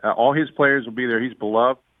 And all his players will be there. He's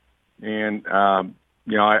beloved. And, I'm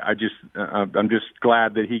just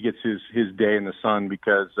glad that he gets his day in the sun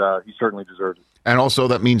because he certainly deserves it. And also,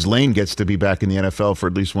 that means Lane gets to be back in the NFL for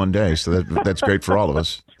at least one day, so that's great for all of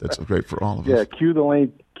us. That's great for all of us. Yeah, cue the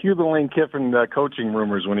Lane Kiffin coaching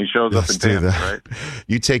rumors when he shows up in Tampa, right?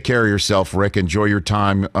 You take care of yourself, Rick. Enjoy your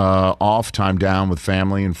time off, time down with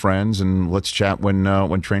family and friends, and let's chat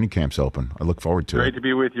when training camp's open. I look forward to it. Great to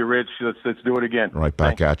be with you, Rich. Let's do it again. Right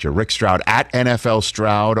back at you. Rick Stroud, at NFL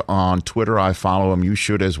Stroud on Twitter. I follow him. You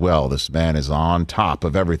should as well. This man is on top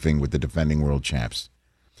of everything with the defending world champs.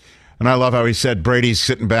 And I love how he said Brady's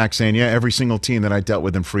sitting back saying, yeah, every single team that I dealt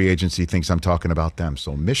with in free agency thinks I'm talking about them.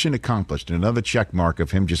 So mission accomplished. And another check mark of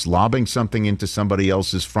him just lobbing something into somebody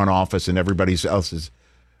else's front office and everybody else's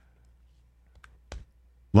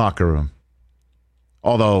locker room.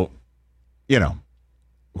 Although,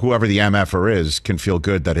 whoever the MF'er is can feel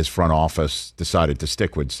good that his front office decided to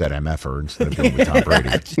stick with said MF'er instead of going with Tom Brady.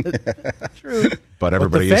 True. But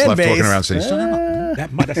everybody is left walking around saying,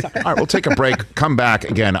 all right, we'll take a break. Come back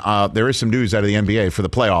again. There is some news out of the NBA for the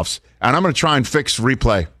playoffs, and I'm going to try and fix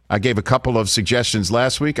replay. I gave a couple of suggestions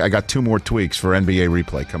last week. I got 2 more tweaks for NBA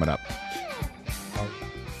replay coming up.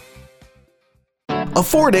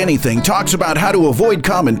 Afford Anything talks about how to avoid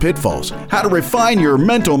common pitfalls, how to refine your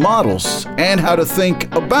mental models, and how to think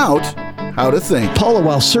about how to think. Paula,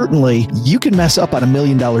 while certainly you can mess up on $1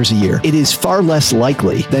 million a year, it is far less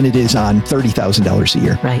likely than it is on $30,000 a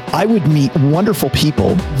year. Right. I would meet wonderful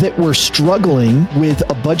people that were struggling with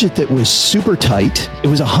a budget that was super tight. It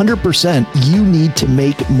was 100% you need to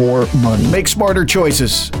make more money. Make smarter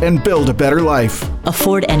choices and build a better life.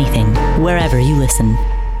 Afford Anything, wherever you listen.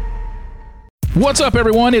 What's up,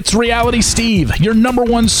 everyone? It's Reality Steve, your number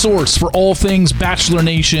one source for all things Bachelor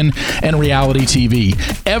Nation and reality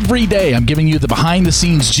TV. Every day, I'm giving you the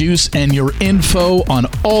behind-the-scenes juice and your info on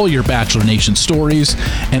all your Bachelor Nation stories,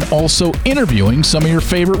 and also interviewing some of your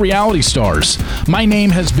favorite reality stars. My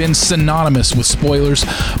name has been synonymous with spoilers,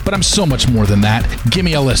 but I'm so much more than that. Give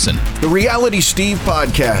me a listen. The Reality Steve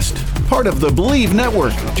Podcast, part of the Believe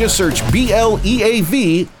Network. Just search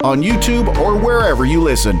BLEAV on YouTube or wherever you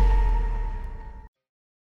listen.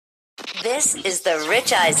 This is the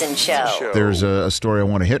Rich Eisen Show. There's a story I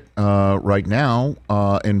want to hit right now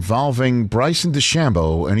involving Bryson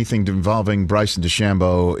DeChambeau. Anything involving Bryson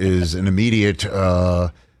DeChambeau is an immediate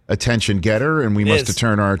attention getter, and we must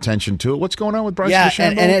turn our attention to it. What's going on with Bryson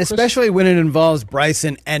DeChambeau? And especially when it involves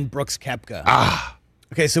Bryson and Brooks Koepka.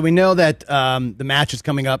 Okay, so we know that the match is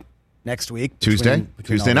coming up next week. Tuesday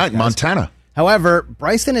night, Montana. However,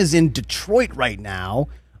 Bryson is in Detroit right now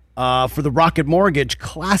for the Rocket Mortgage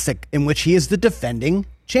Classic, in which he is the defending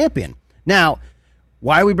champion. Now,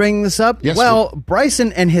 why are we bringing this up? Yes, well,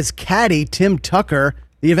 Bryson and his caddy, Tim Tucker,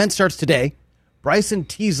 the event starts today. Bryson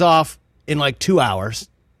tees off in like 2 hours.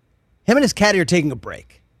 Him and his caddy are taking a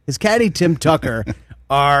break. His caddy, Tim Tucker,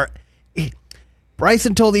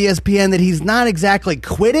 Bryson told ESPN that he's not exactly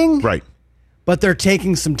quitting. Right. But they're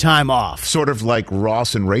taking some time off. Sort of like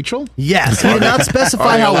Ross and Rachel? Yes. He did not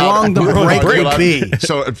specify how long the break would be.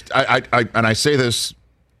 So I say this,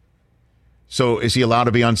 so is he allowed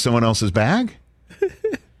to be on someone else's bag?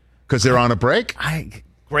 Because they're on a break?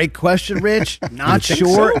 Great question, Rich. Not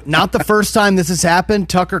sure. So? Not the first time this has happened.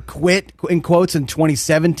 Tucker quit, in quotes, in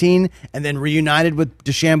 2017 and then reunited with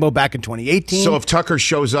DeChambeau back in 2018. So if Tucker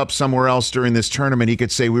shows up somewhere else during this tournament, he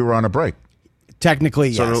could say we were on a break. Technically,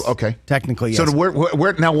 yes. So, okay. Technically, yes. So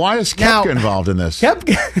where now, why is Koepka involved in this?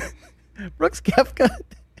 Brooks Koepka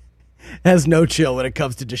has no chill when it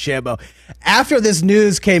comes to DeChambeau. After this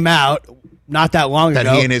news came out not that long ago,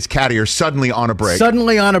 that he and his caddy are suddenly on a break.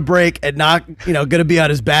 And not, going to be on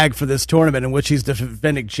his bag for this tournament in which he's the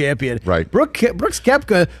defending champion. Right. Brooks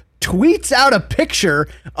Koepka tweets out a picture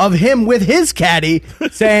of him with his caddy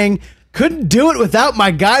saying, "Couldn't do it without my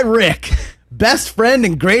guy Rick. Best friend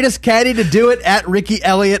and greatest caddy to do it at Ricky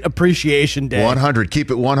Elliott Appreciation Day." 100.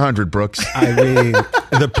 Keep it 100, Brooks. I mean,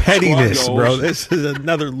 the pettiness, bro. This is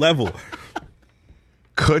another level.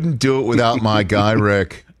 Couldn't do it without my guy,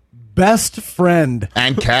 Rick. Best friend.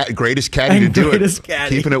 And greatest caddy to do it.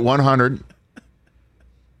 Caddy. Keeping it 100.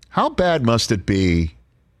 How bad must it be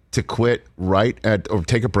to quit or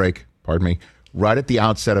take a break, right at the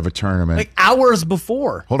outset of a tournament? Like hours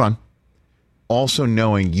before. Hold on. Also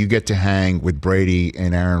knowing you get to hang with Brady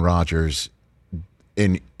and Aaron Rodgers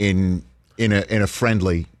in a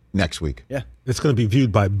friendly next week. Yeah, it's going to be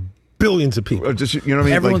viewed by billions of people. Just, you know what I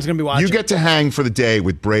mean? Everyone's going to be watching. You get to hang for the day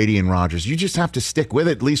with Brady and Rodgers. You just have to stick with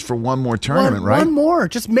it at least for one more tournament, right? One more.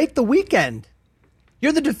 Just make the weekend.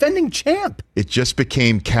 You're the defending champ. It just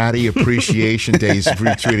became Caddy Appreciation Days,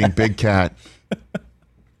 retweeting Big Cat.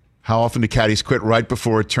 How often do caddies quit right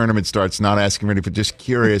before a tournament starts, not asking for anything, but just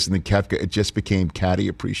curious, and then Koepka, it just became Caddy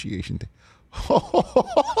Appreciation Day.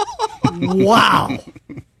 Wow.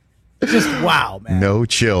 Just wow, man. No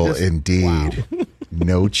chill, indeed. Wow.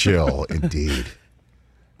 No chill, indeed.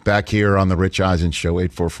 Back here on the Rich Eisen Show,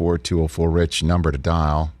 844-204-RICH, number to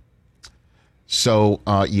dial. So,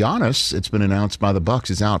 Giannis, it's been announced by the Bucs,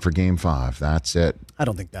 is out for Game 5. That's it. I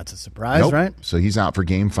don't think that's a surprise, right? So he's out for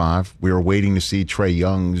Game 5. We were waiting to see Trae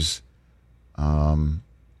Young's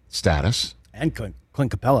status. And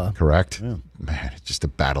Clint Capella. Correct. Yeah. Man, it's just a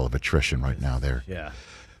battle of attrition right now there. Yeah.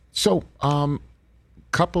 So,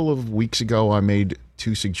 couple of weeks ago, I made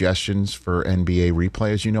 2 suggestions for NBA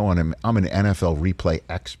replay. As you know, I'm an NFL replay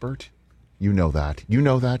expert. You know that.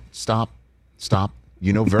 Stop.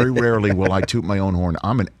 You know, very rarely will I toot my own horn.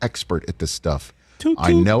 I'm an expert at this stuff.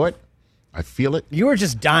 I know it. I feel it. You were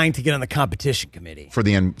just dying to get on the competition committee. For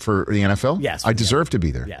the NFL? Yes. I deserve to be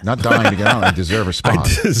there. Yes. Not dying to get on. I deserve a spot.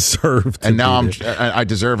 I deserve to And now be there. I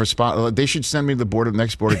deserve a spot. They should send me to the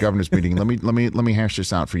next board of governors meeting. Let me hash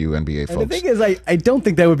this out for you, NBA folks. And the thing is, I don't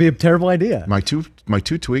think that would be a terrible idea. My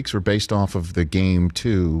two tweaks were based off of the game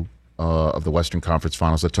 2 of the Western Conference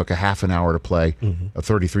Finals that took a half an hour to play,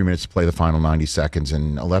 33 minutes to play the final 90 seconds,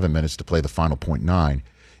 and 11 minutes to play the final 0.9.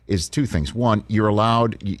 Is two things. One, you allow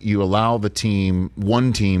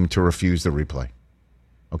one team to refuse the replay.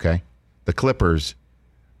 Okay? The Clippers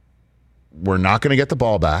were not going to get the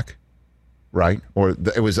ball back, right? Or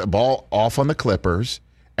it was a ball off on the Clippers,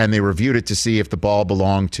 and they reviewed it to see if the ball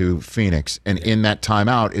belonged to Phoenix. And in that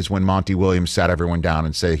timeout is when Monty Williams sat everyone down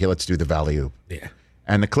and said, hey, let's do the alley-oop. Yeah.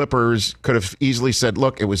 And the Clippers could have easily said,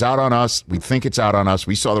 look, it was out on us. We think it's out on us.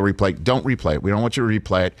 We saw the replay. Don't replay it. We don't want you to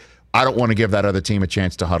replay it. I don't want to give that other team a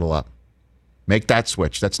chance to huddle up. Make that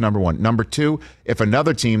switch. That's number one. Number two, if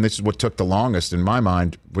another team, this is what took the longest in my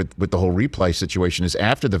mind with the whole replay situation, is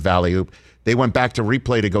after the alley-oop, they went back to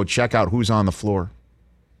replay to go check out who's on the floor.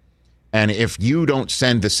 And if you don't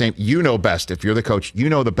send the same, you know best. If you're the coach, you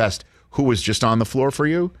know the best who was just on the floor for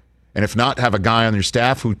you. And if not, have a guy on your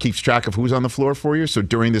staff who keeps track of who's on the floor for you. So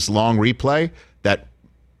during this long replay that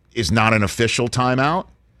is not an official timeout,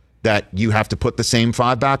 that you have to put the same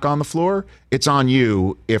 5 back on the floor, it's on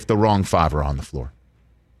you if the wrong 5 are on the floor.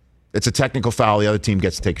 It's a technical foul. The other team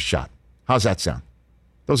gets to take a shot. How's that sound?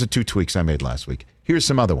 Those are 2 tweaks I made last week. Here's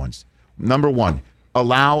some other ones. Number 1,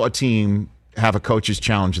 allow a team have a coach's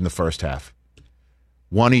challenge in the first half.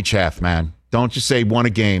 1 each half, man. Don't just say 1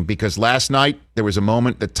 a game, because last night there was a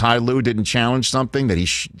moment that Ty Lue didn't challenge something that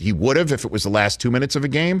he would have if it was the last 2 minutes of a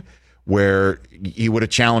game, where he would have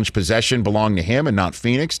challenged possession belonged to him and not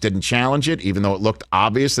Phoenix. Didn't challenge it, even though it looked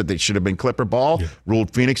obvious that they should have been Clipper ball,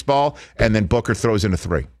 ruled Phoenix ball, and then Booker throws in a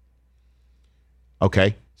 3.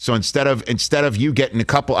 Okay, so instead of you getting a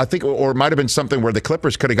couple, I think, or it might have been something where the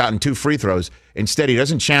Clippers could have gotten 2 free throws. Instead, he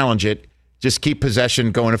doesn't challenge it, just keep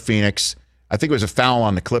possession going to Phoenix. I think it was a foul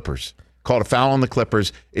on the Clippers. Called a foul on the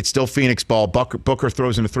Clippers. It's still Phoenix ball. Booker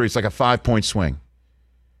throws in a 3. It's like a 5-point swing.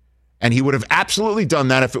 And he would have absolutely done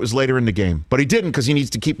that if it was later in the game. But he didn't, because he needs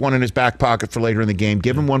to keep one in his back pocket for later in the game.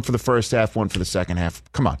 Give him 1 for the first half, 1 for the second half.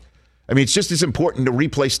 Come on. I mean, it's just as important to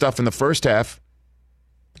replay stuff in the first half.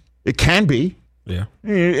 It can be. Yeah.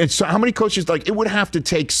 And so how many coaches, it would have to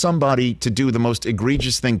take somebody to do the most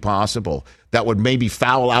egregious thing possible that would maybe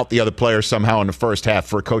foul out the other player somehow in the first half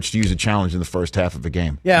for a coach to use a challenge in the first half of a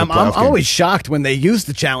game. Yeah, I'm always shocked when they use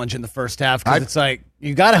the challenge in the first half, because it's like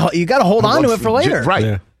you gotta hold on to it for later. Right.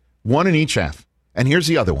 Yeah. 1 in each half. And here's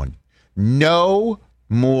the other one. No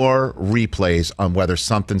more replays on whether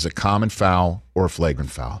something's a common foul or a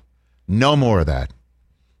flagrant foul. No more of that.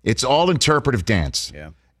 It's all interpretive dance. Yeah.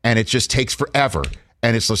 And it just takes forever.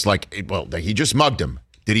 And it's just like, well, he just mugged him.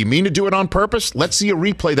 Did he mean to do it on purpose? Let's see a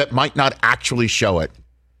replay that might not actually show it.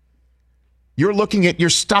 You're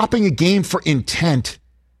stopping a game for intent.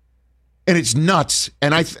 And it's nuts.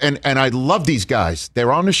 And I love these guys.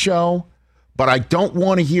 They're on the show. But I don't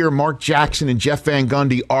want to hear Mark Jackson and Jeff Van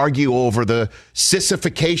Gundy argue over the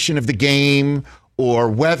sissification of the game, or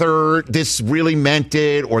whether this really meant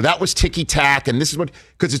it, or that was ticky-tack, and this is what,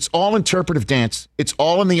 because it's all interpretive dance. It's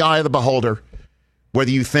all in the eye of the beholder,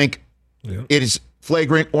 whether you think it is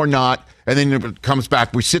flagrant or not, and then it comes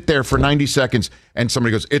back. We sit there for 90 seconds, and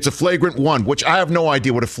somebody goes, it's a flagrant 1, which I have no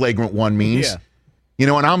idea what a flagrant 1 means. Yeah. You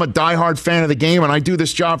know, and I'm a diehard fan of the game, and I do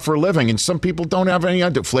this job for a living, and some people don't have any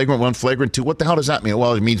idea. Flagrant 1, flagrant 2, what the hell does that mean?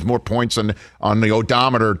 Well, it means more points on the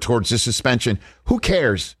odometer towards the suspension. Who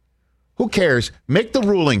cares? Who cares? Make the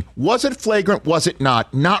ruling. Was it flagrant? Was it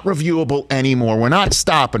not? Not reviewable anymore. We're not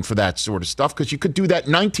stopping for that sort of stuff, because you could do that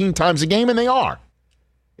 19 times a game, and they are.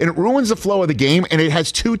 And it ruins the flow of the game, and it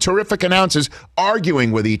has 2 terrific announcers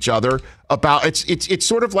arguing with each other about it's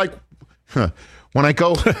sort of like when I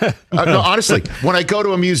go no, honestly, when I go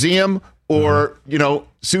to a museum, or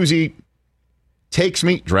Susie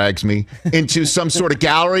drags me into some sort of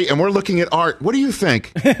gallery, and we're looking at art. What do you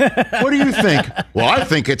think? What do you think? Well, I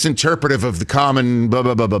think it's interpretive of the common blah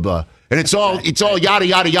blah blah blah blah. And it's all yada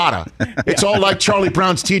yada yada. It's all like Charlie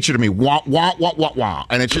Brown's teacher to me. Wah wah wah wah wah.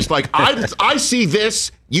 And it's just like I see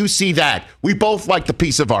this, you see that. We both like the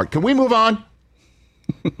piece of art. Can we move on?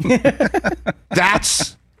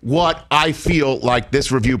 That's what I feel like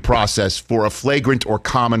this review process for a flagrant or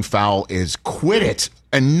common foul is. Quit it.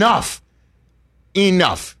 Enough.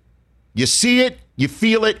 You see it, you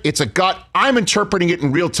feel it, it's a gut. I'm interpreting it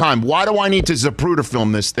in real time. Why do I need to Zapruder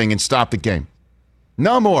film this thing and stop the game?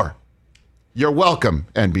 No more. You're welcome,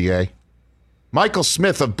 NBA. Michael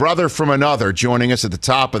Smith of Brother from Another joining us at the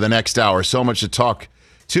top of the next hour. So much to talk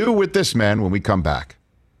to with this man when we come back.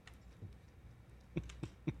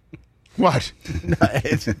 What?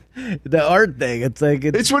 The art thing. It's like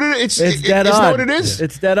it's what it is. It's dead on. Isn't that what it is?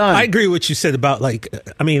 It's dead on. I agree with what you said about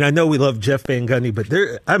I know we love Jeff Van Gundy, but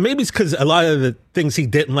maybe it's because a lot of the things he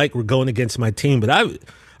didn't like were going against my team. But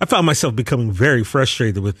I found myself becoming very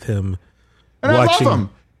frustrated with him. And watching I love him.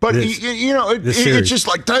 But, it's just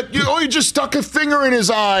like that. He just stuck a finger in his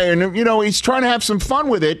eye, and, he's trying to have some fun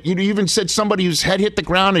with it. You even said somebody whose head hit the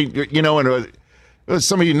ground, and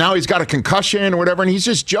somebody, now he's got a concussion or whatever, and he's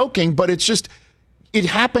just joking. But it's just, it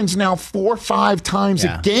happens now 4 or 5 times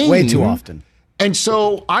a game. Way too often. And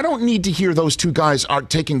so I don't need to hear those two guys are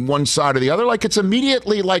taking one side or the other. Like, it's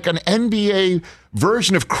immediately like an NBA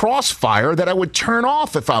version of Crossfire that I would turn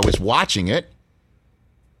off if I was watching it.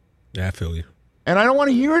 Yeah, I feel you. And I don't want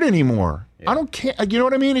to hear it anymore. Yeah. I don't care. You know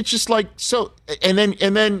what I mean? It's just like, so, and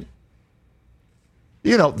then,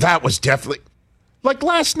 that was definitely, like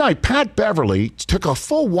last night, Pat Beverly took a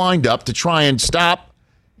full wind-up to try and stop,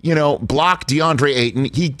 block DeAndre Ayton.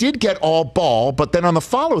 He did get all ball, but then on the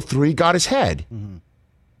follow-through, he got his head. Mm-hmm.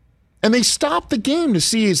 And they stopped the game to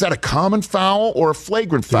see, is that a common foul or a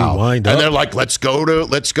flagrant foul? And they're like, let's go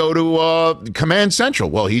to Command Central.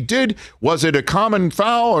 Well, he did. Was it a common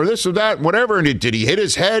foul or this or that, whatever? And did he hit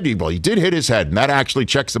his head? Well, he did hit his head, and that actually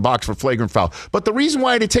checks the box for flagrant foul. But the reason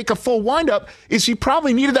why he had to take a full windup is he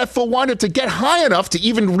probably needed that full windup to get high enough to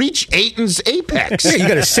even reach Ayton's apex. Yeah, you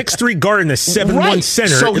got a 6'3" guard and a 7'1" center.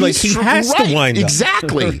 So he has to wind up.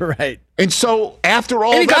 Exactly. Right. And so after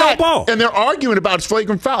all that, and they're arguing about his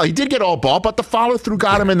flagrant foul. He did get all ball, but the follow-through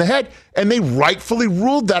got him in the head, and they rightfully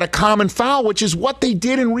ruled that a common foul, which is what they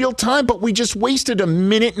did in real time, but we just wasted a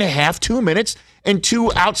minute and a half, 2 minutes, and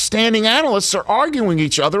two outstanding analysts are arguing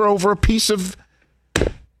each other over a piece of,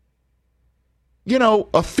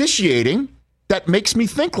 officiating that makes me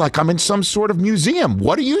think like I'm in some sort of museum.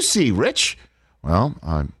 What do you see, Rich? Well,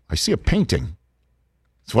 I see a painting.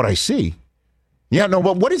 That's what I see. Yeah, no,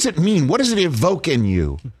 but what does it mean? What does it evoke in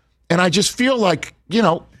you? And I just feel like,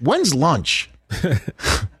 when's lunch?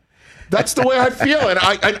 That's the way I feel. And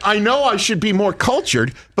I know I should be more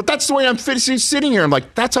cultured, but that's the way I'm sitting here. I'm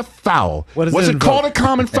like, that's a foul. Was it called a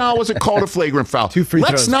common foul? Was it called a flagrant foul? 2 free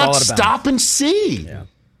throws. Let's not stop and see. Yeah.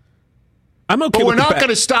 I'm okay. But we're not going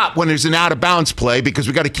to stop when there's an out-of-bounds play because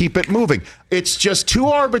we got to keep it moving. It's just too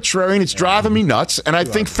arbitrary, and it's driving me nuts. And I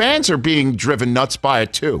think fans are being driven nuts by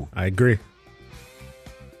it, too. I agree.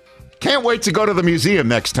 Can't wait to go to the museum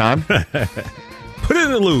next time. Put it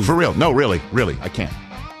in the Louvre. For real. No, really, I can't.